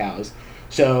kill the cows.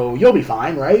 So you'll be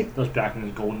fine, right? Those back in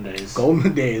the golden days.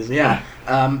 Golden days, yeah.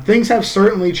 Things have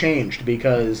certainly changed,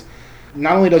 because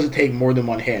not only does it take more than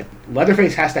one hit,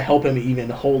 Leatherface has to help him even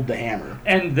hold the hammer.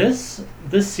 And this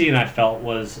scene, I felt,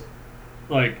 was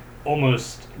like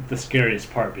almost the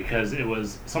scariest part, because it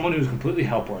was someone who was completely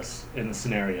helpless in the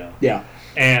scenario. Yeah.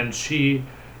 And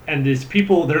these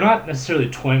people, they're not necessarily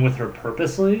toying with her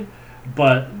purposely,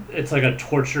 but it's like a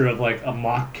torture of like a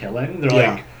mock killing. They're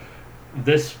like,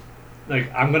 this,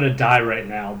 like, I'm gonna die right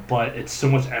now, but it's so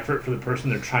much effort for the person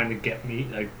they're trying to get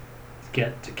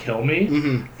to kill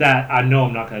me, that I know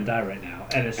I'm not gonna die right now.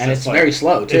 And it's like, very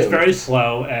slow too. It's very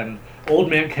slow, and old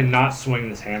man cannot swing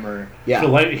this hammer. Yeah.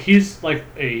 So he's like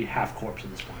a half corpse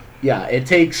at this point. Yeah, it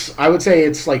takes, I would say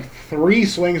it's like 3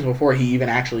 swings before he even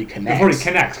actually connects. Before he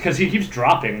connects, because he keeps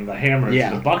dropping the hammer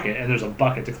into the bucket, and there's a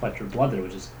bucket to collect your blood there,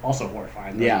 which is also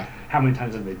horrifying. Like, how many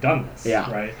times have they done this? Yeah.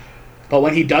 Right? But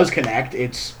when he does connect,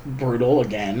 it's brutal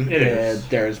again. It is.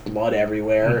 There's blood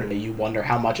everywhere. Mm-hmm. You wonder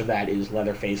how much of that is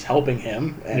Leatherface helping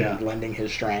him and lending his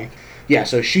strength. Yeah,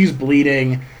 so she's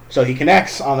bleeding. So he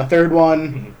connects on the third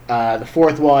one. Mm-hmm. The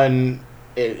fourth one,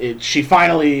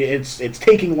 it's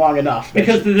taking long enough.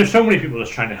 Because there's so many people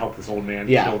just trying to help this old man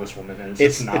kill this woman. And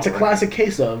it's a classic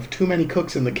case of too many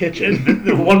cooks in the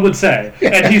kitchen. One would say.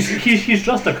 And he's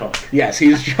just a cook. Yes,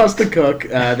 he's just a cook.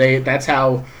 That's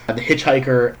how the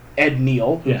hitchhiker, Ed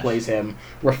Neal, who plays him,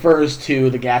 refers to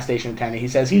the gas station attendant. He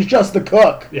says, he's just the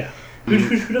cook. Yeah. Who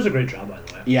does a great job, by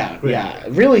the way. Yeah.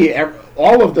 Really,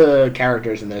 all of the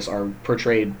characters in this are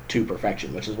portrayed to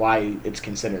perfection, which is why it's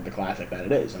considered the classic that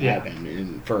it is, in my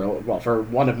opinion, for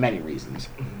one of many reasons.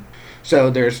 Mm-hmm.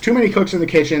 So there's too many cooks in the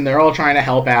kitchen. They're all trying to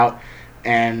help out,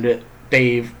 and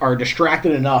they are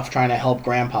distracted enough trying to help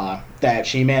Grandpa that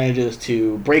she manages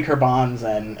to break her bonds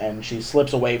and she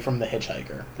slips away from the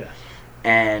hitchhiker. Yeah.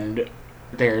 And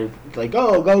they're like,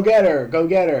 oh, go get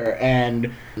her.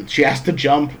 And she has to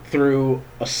jump through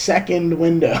a second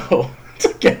window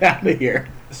to get out of here.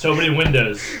 So many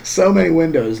windows. So many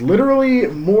windows. Literally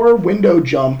more window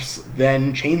jumps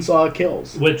than Chainsaw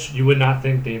kills. Which you would not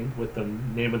think with the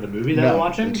name of the movie that we're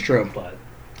watching. It's true.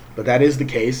 But that is the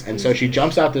case. And so she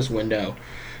jumps out this window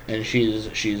and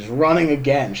she's running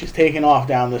again. She's taking off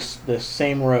down this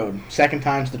same road. Second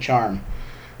time's the charm.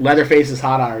 Leatherface is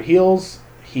hot on her heels.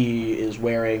 He is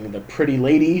wearing the pretty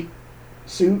lady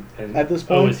suit at this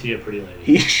point. Oh, is he a pretty lady?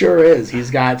 He sure is. He's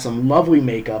got some lovely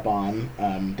makeup on.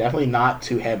 Definitely not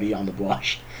too heavy on the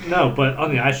blush. No, but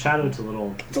on the eyeshadow, it's a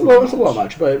little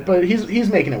much. But he's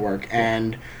making it work,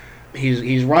 and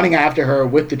he's running after her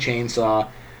with the chainsaw,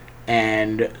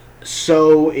 and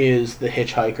so is the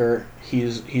hitchhiker.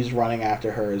 He's running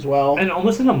after her as well, and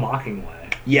almost in a mocking way.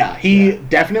 Yeah, he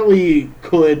definitely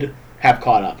could have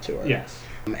caught up to her. Yes.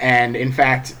 And in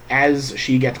fact, as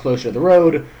she gets closer to the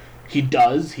road, he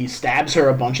does. He stabs her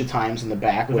a bunch of times in the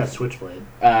back with a switchblade.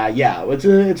 Yeah, it's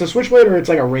a switchblade or it's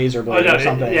like a razor blade or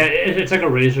something. It's like a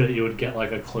razor that you would get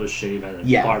like a close shave at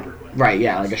a barber with. Right,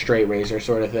 yeah, like a straight razor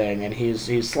sort of thing. And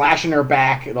he's slashing her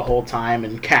back the whole time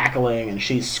and cackling, and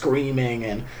she's screaming,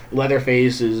 and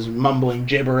Leatherface is mumbling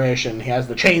gibberish, and he has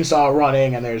the chainsaw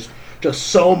running, and there's just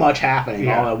so much happening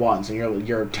all at once, and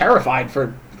you're terrified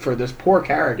for this poor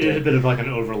character. It's a bit of like an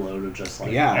overload of just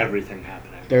like everything happening.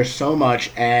 There's so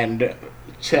much, and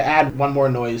to add one more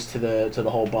noise to the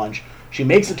whole bunch, she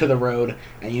makes it to the road,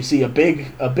 and you see a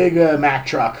big Mack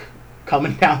truck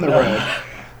coming down the road,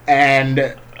 and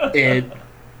the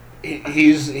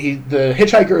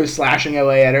hitchhiker is slashing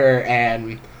away at her,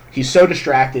 and he's so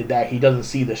distracted that he doesn't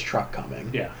see this truck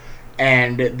coming. Yeah,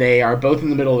 and they are both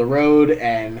in the middle of the road,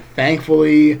 and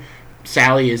thankfully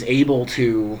Sally is able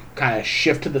to kind of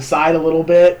shift to the side a little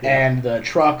bit, and the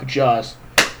truck just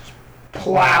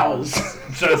plows.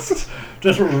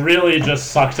 just really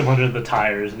just sucks him under the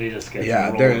tires, and he just gets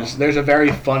there's a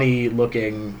very funny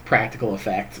looking practical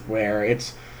effect where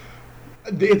it's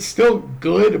still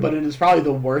good, but it is probably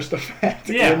the worst effect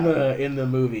in the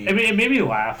movie. I mean, it made me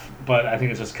laugh, but I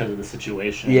think it's just because of the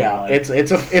situation. Yeah, it's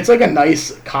like a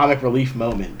nice comic relief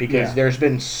moment because there's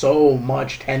been so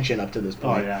much tension up to this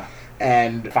point. Oh yeah.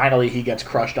 And finally he gets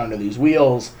crushed under these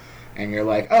wheels, and you're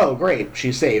like, oh, great,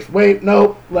 she's safe. Wait,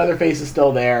 nope, Leatherface is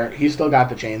still there. He's still got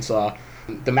the chainsaw.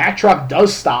 The Mack truck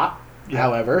does stop,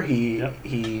 however.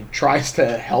 He tries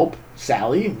to help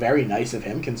Sally. Very nice of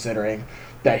him, considering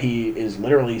that he is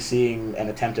literally seeing an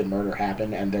attempted murder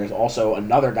happen, and there's also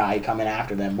another guy coming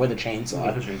after them with a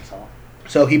chainsaw.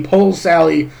 So he pulls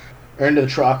Sally into the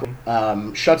truck,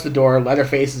 shuts the door.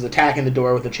 Leatherface is attacking the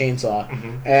door with the chainsaw,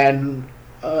 and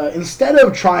instead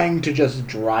of trying to just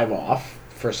drive off,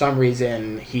 for some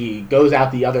reason, he goes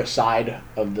out the other side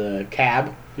of the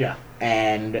cab. Yeah.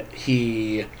 And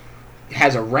he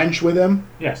has a wrench with him.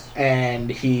 Yes. And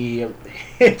he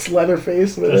hits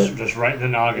Leatherface with it. Just right in the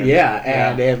noggin. Yeah,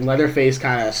 and Leatherface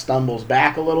kind of stumbles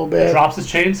back a little bit. Drops his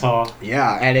chainsaw.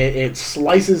 Yeah, and it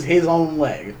slices his own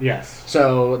leg. Yes.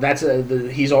 So that's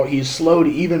he's slowed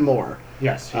even more.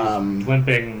 Yes, he's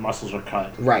limping, muscles are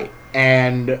cut. Right.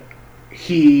 And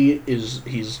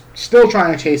he's still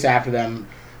trying to chase after them.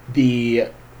 The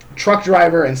truck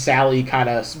driver and Sally kind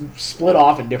of split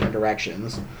off in different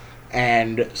directions,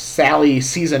 and Sally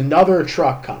sees another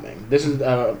truck coming. This is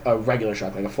a regular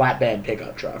truck, like a flatbed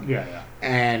pickup truck. Yeah.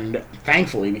 And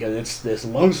thankfully, because it's this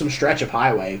lonesome stretch of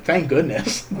highway, thank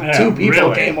goodness, two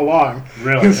people came along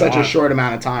in such a short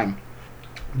amount of time.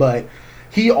 But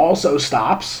he also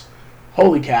stops.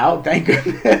 Holy cow, thank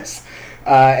goodness.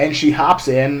 And she hops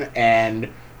in, and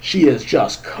she is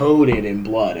just coated in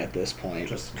blood at this point.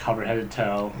 Just covered head to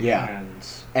toe. Yeah.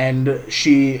 And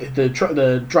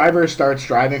the driver starts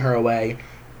driving her away,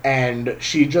 and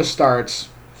she just starts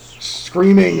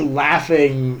screaming,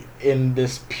 laughing in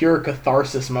this pure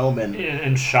catharsis moment.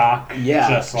 In shock. Yeah.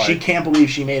 Just like, she can't believe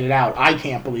she made it out. I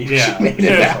can't believe she made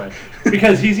it out.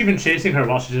 Because he's even chasing her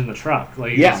while she's in the truck.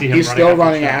 Like, you can see him he's still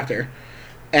running after.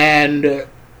 And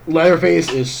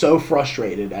Leatherface is so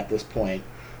frustrated at this point.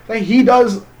 Like, he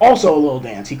does also a little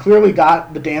dance. He clearly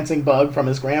got the dancing bug from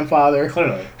his grandfather.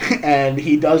 Clearly. And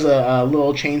he does a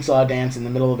little chainsaw dance in the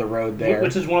middle of the road there.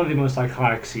 Which is one of the most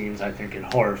iconic scenes, I think, in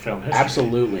horror film history.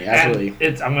 Absolutely.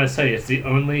 And I'm going to say, it's the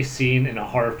only scene in a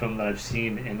horror film that I've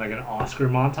seen in, like, an Oscar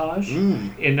montage.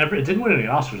 It didn't win any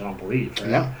Oscars, I don't believe. Right?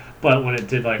 No. But when it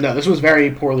did, like... No, this was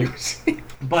very poorly received.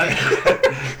 But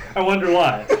I wonder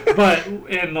why. But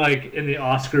in the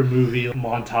Oscar movie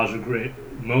montage of great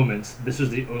moments, this was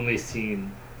the only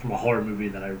scene from a horror movie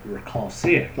that I recall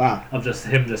seeing. Wow. Of just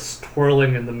him just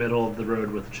twirling in the middle of the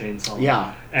road with a chainsaw.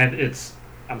 Yeah. And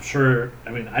I'm sure,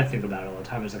 I think about it all the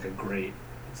time, it's like a great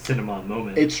cinema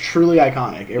moment. It's truly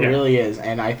iconic. It really is.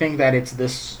 And I think that it's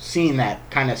this scene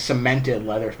that kind of cemented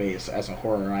Leatherface as a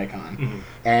horror icon.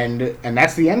 Mm-hmm. And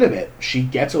that's the end of it. She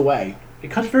gets away.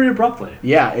 It cuts very abruptly.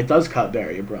 Yeah, it does cut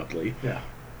very abruptly. Yeah.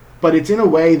 But it's in a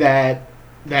way that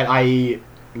I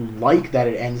like that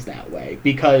it ends that way,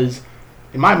 because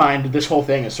in my mind this whole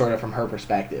thing is sort of from her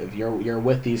perspective. You're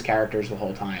with these characters the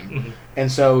whole time. Mm-hmm.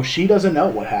 And so she doesn't know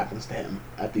what happens to him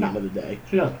at the end of the day.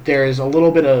 She doesn't. There's a little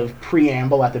bit of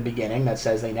preamble at the beginning that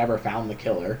says they never found the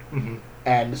killer. Mm-hmm.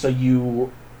 And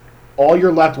so all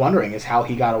you're left wondering is how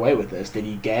he got away with this. Did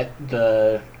he get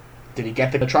the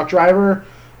truck driver?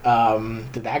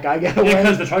 Did that guy get away? Yeah,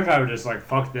 because the truck driver just like,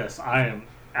 fuck this, I am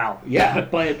out. Yeah,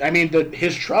 but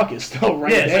his truck is still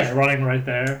right there. Yeah, it's just running right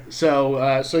there.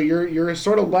 So you're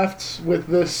sort of left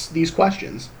with these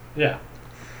questions. Yeah.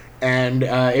 And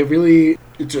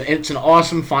it's an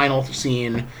awesome final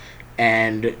scene,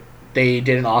 and they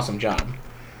did an awesome job.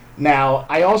 Now,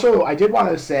 I did want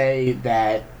to say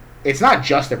that it's not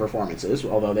just the performances,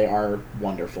 although they are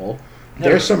wonderful.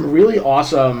 There's some really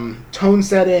awesome tone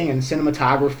setting and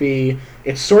cinematography.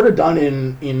 It's sort of done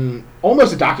in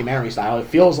almost a documentary style. It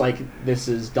feels like this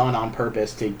is done on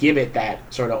purpose to give it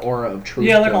that sort of aura of truth.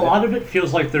 Yeah, like a lot of it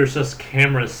feels like there's just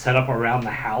cameras set up around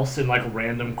the house in like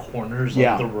random corners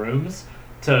of the rooms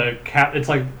to it's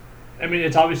like,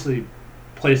 it's obviously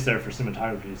placed there for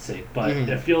cinematography's sake, but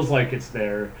it feels like it's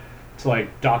there to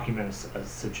like document a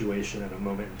situation at a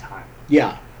moment in time.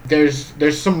 Yeah.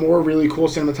 There's some more really cool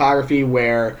cinematography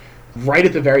where right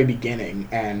at the very beginning,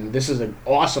 and this is an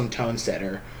awesome tone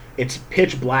setter, it's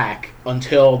pitch black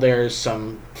until there's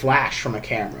some flash from a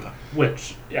camera.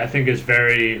 Which I think is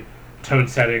very tone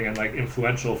setting and like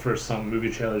influential for some movie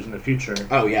trailers in the future.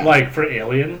 Oh, yeah. Like for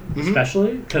Alien,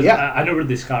 especially. Because I know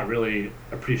Ridley Scott really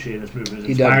appreciated this movie. He was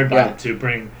inspired by it to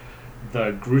bring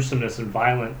the gruesomeness and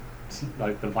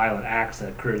the violent acts that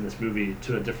occurred in this movie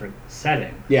to a different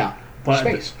setting. Yeah.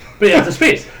 Space. It's a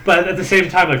space. But at the same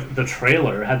time, like the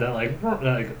trailer had that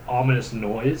like ominous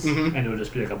noise, and it would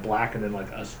just be like a black and then like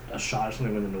a shot or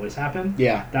something when the noise happened.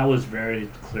 Yeah, that was very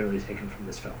clearly taken from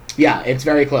this film. Yeah, it's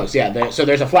very close. Yeah, so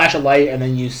there's a flash of light, and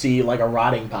then you see like a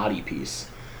rotting body piece,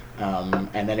 and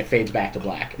then it fades back to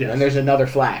black. Yes. And then there's another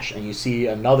flash, and you see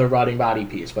another rotting body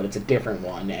piece, but it's a different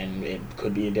one, and it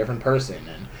could be a different person.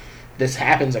 And this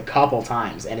happens a couple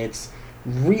times, and it's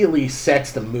really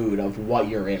sets the mood of what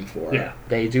you're in for. Yeah.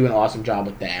 They do an awesome job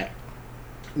with that.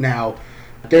 Now,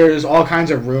 there's all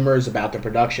kinds of rumors about the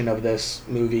production of this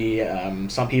movie.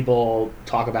 Some people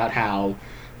talk about how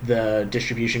the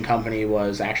distribution company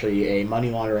was actually a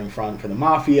money laundering front for the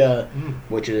mafia,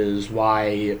 which is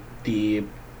why the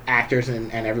actors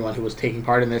and everyone who was taking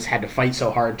part in this had to fight so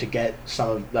hard to get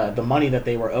some of the money that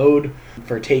they were owed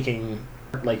for taking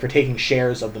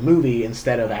shares of the movie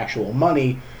instead of actual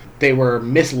money. They were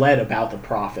misled about the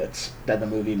profits that the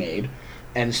movie made.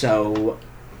 And so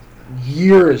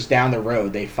years down the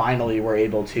road, they finally were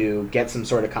able to get some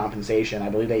sort of compensation. I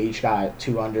believe they each got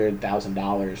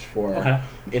 $200,000 for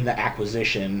in the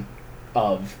acquisition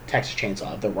of Texas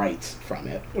Chainsaw, the rights from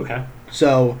it. Okay.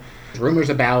 So rumors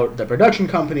about the production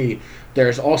company.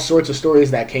 There's all sorts of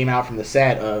stories that came out from the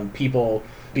set of people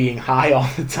being high all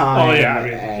the time. Oh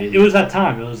yeah, it was that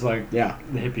time. It was like the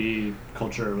hippie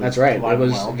culture. That's right. It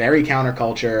was very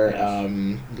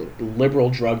counterculture, liberal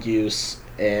drug use.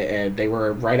 They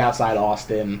were right outside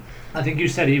Austin. I think you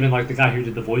said even like the guy who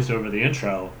did the voiceover of the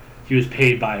intro, he was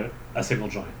paid by a single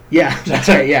joint. Yeah, that's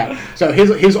right. Yeah. So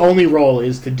his only role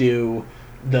is to do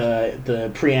the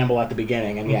preamble at the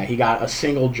beginning, and he got a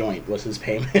single joint was his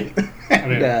payment.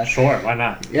 And, sure, why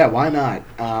not? Yeah, why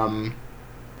not?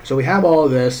 So we have all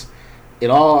of this. It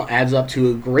all adds up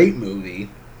to a great movie.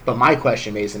 But my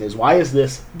question, Mason, is why is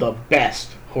this the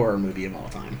best horror movie of all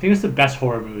time? I think it's the best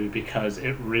horror movie because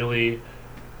it really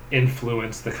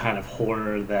influenced the kind of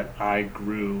horror that I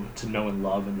grew to know and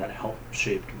love, and that helped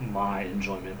shape my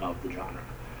enjoyment of the genre.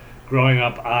 Growing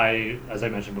up, as I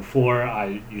mentioned before,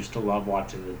 I used to love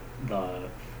watching the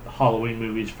Halloween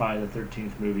movies, Friday the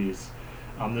 13th movies.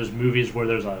 There's movies where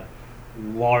there's a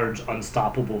large,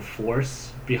 unstoppable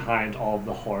force behind all of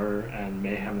the horror and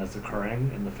mayhem that's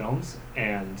occurring in the films,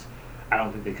 and I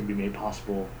don't think they could be made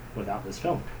possible without this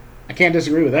film. I can't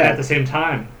disagree with that. And at the same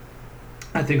time,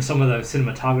 I think some of the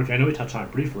cinematography, I know we touched on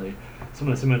it briefly,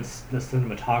 some of the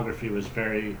cinematography was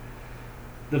very...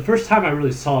 The first time I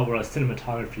really saw it where a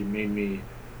cinematography made me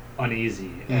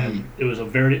uneasy, and it was a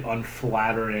very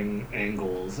unflattering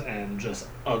angles and just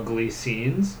ugly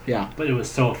scenes. Yeah. But it was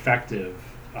so effective.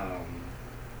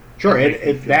 Sure,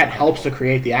 that helps to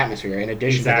create the atmosphere in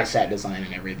addition to the Exactly. set design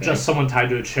and everything. Just someone tied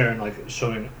to a chair and like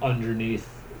showing underneath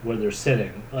where they're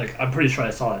sitting. Like, I'm pretty sure I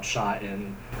saw that shot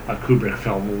in a Kubrick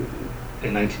film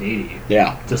in 1980.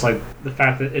 Yeah. Just like the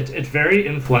fact that it's very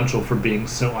influential for being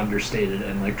so understated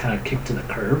and like kind of kicked to the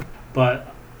curb.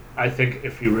 But I think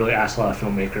if you really ask a lot of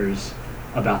filmmakers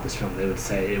about this film, they would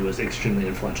say it was extremely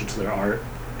influential to their art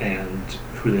and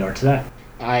who they are today.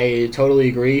 I totally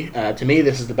agree. To me,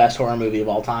 this is the best horror movie of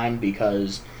all time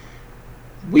because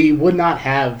we would not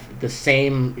have the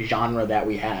same genre that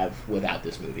we have without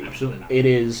this movie. Absolutely not. It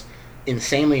is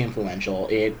insanely influential.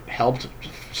 It helped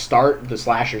start the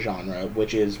slasher genre,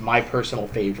 which is my personal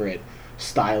favorite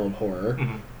style of horror.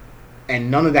 Mm-hmm. And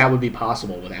none of that would be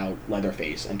possible without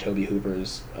Leatherface and Tobe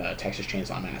Hooper's Texas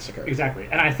Chainsaw Massacre. Exactly.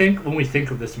 And I think when we think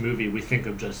of this movie, we think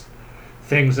of just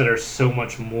things that are so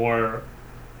much more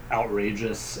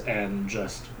outrageous and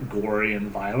just gory and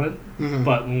violent. Mm-hmm.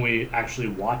 But when we actually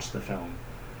watch the film,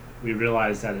 we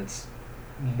realize that it's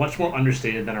much more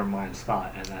understated than our minds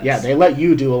thought. And that's, yeah, they let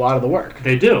you do a lot of the work.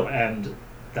 They do, and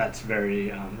that's very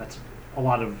that's a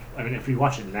lot of. I mean, if you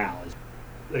watch it now,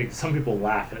 like some people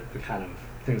laugh at the kind of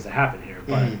things that happen here,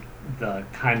 but the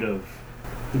kind of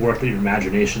work that your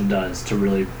imagination does to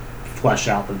really flesh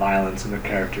out the violence and the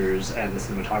characters and the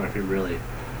cinematography really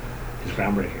is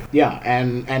groundbreaking. Yeah,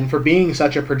 and for being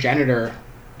such a progenitor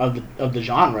of the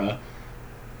genre,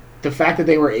 the fact that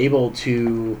they were able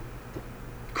to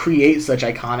create such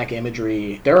iconic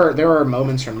imagery, there are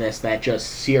moments from this that just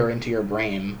sear into your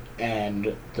brain,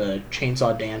 and the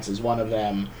chainsaw dance is one of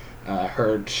them.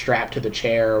 Her strapped to the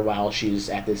chair while she's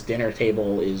at this dinner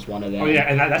table is one of them. Oh yeah,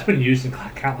 and that's been used in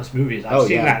countless movies. I've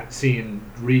seen that scene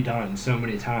redone so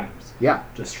many times. Yeah.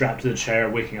 Just strapped to the chair,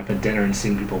 waking up at dinner and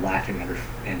seeing people laughing at her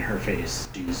in her face.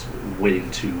 She's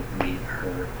waiting to meet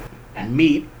her.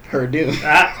 Meet her doom.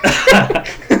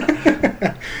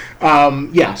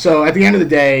 Yeah, so at the end of the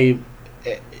day,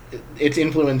 its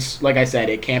influence, like I said,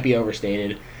 it can't be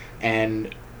overstated,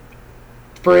 and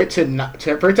for it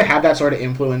to have that sort of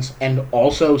influence and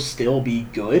also still be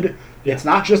good, it's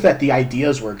not just that the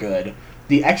ideas were good,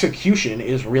 the execution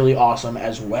is really awesome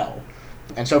as well.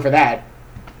 And so for that,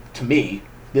 to me,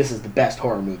 this is the best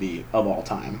horror movie of all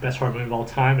time. Best horror movie of all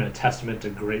time, and a testament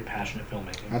to great, passionate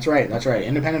filmmaking. That's right.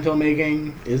 Independent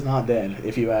filmmaking is not dead,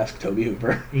 if you ask Tobe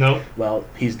Hooper. Nope. Well,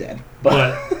 he's dead.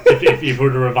 But if you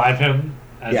were to revive him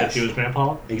as if he was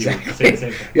Grandpa, exactly. You would say the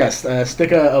same thing. Yes,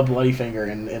 stick a bloody finger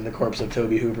in the corpse of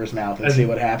Tobe Hooper's mouth and see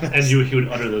what happens. And he would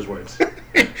utter those words.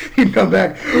 He'd come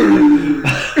back,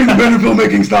 independent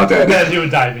filmmaking's not dead. And then he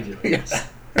would die immediately. Yes.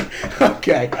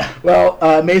 Okay.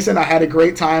 Well, Mason, I had a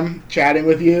great time chatting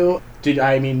with you. Do you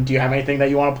have anything that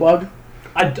you want to plug?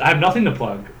 I have nothing to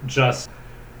plug. Just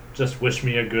wish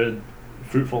me a good,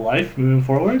 fruitful life moving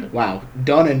forward. Wow.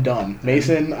 Done and done.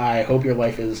 Mason, I hope your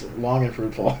life is long and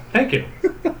fruitful. Thank you.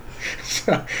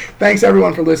 So, thanks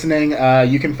everyone for listening.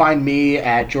 You can find me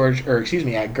at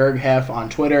GergHef on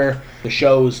Twitter. The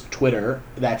show's Twitter.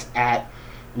 That's at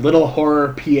Little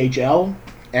Horror PHL.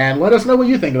 And let us know what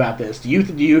you think about this. Do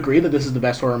you agree that this is the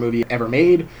best horror movie ever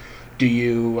made? Do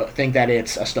you think that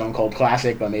it's a stone cold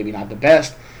classic, but maybe not the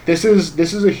best? This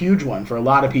is a huge one for a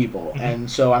lot of people,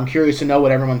 and so I'm curious to know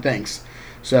what everyone thinks.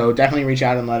 So definitely reach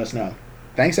out and let us know.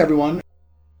 Thanks, everyone.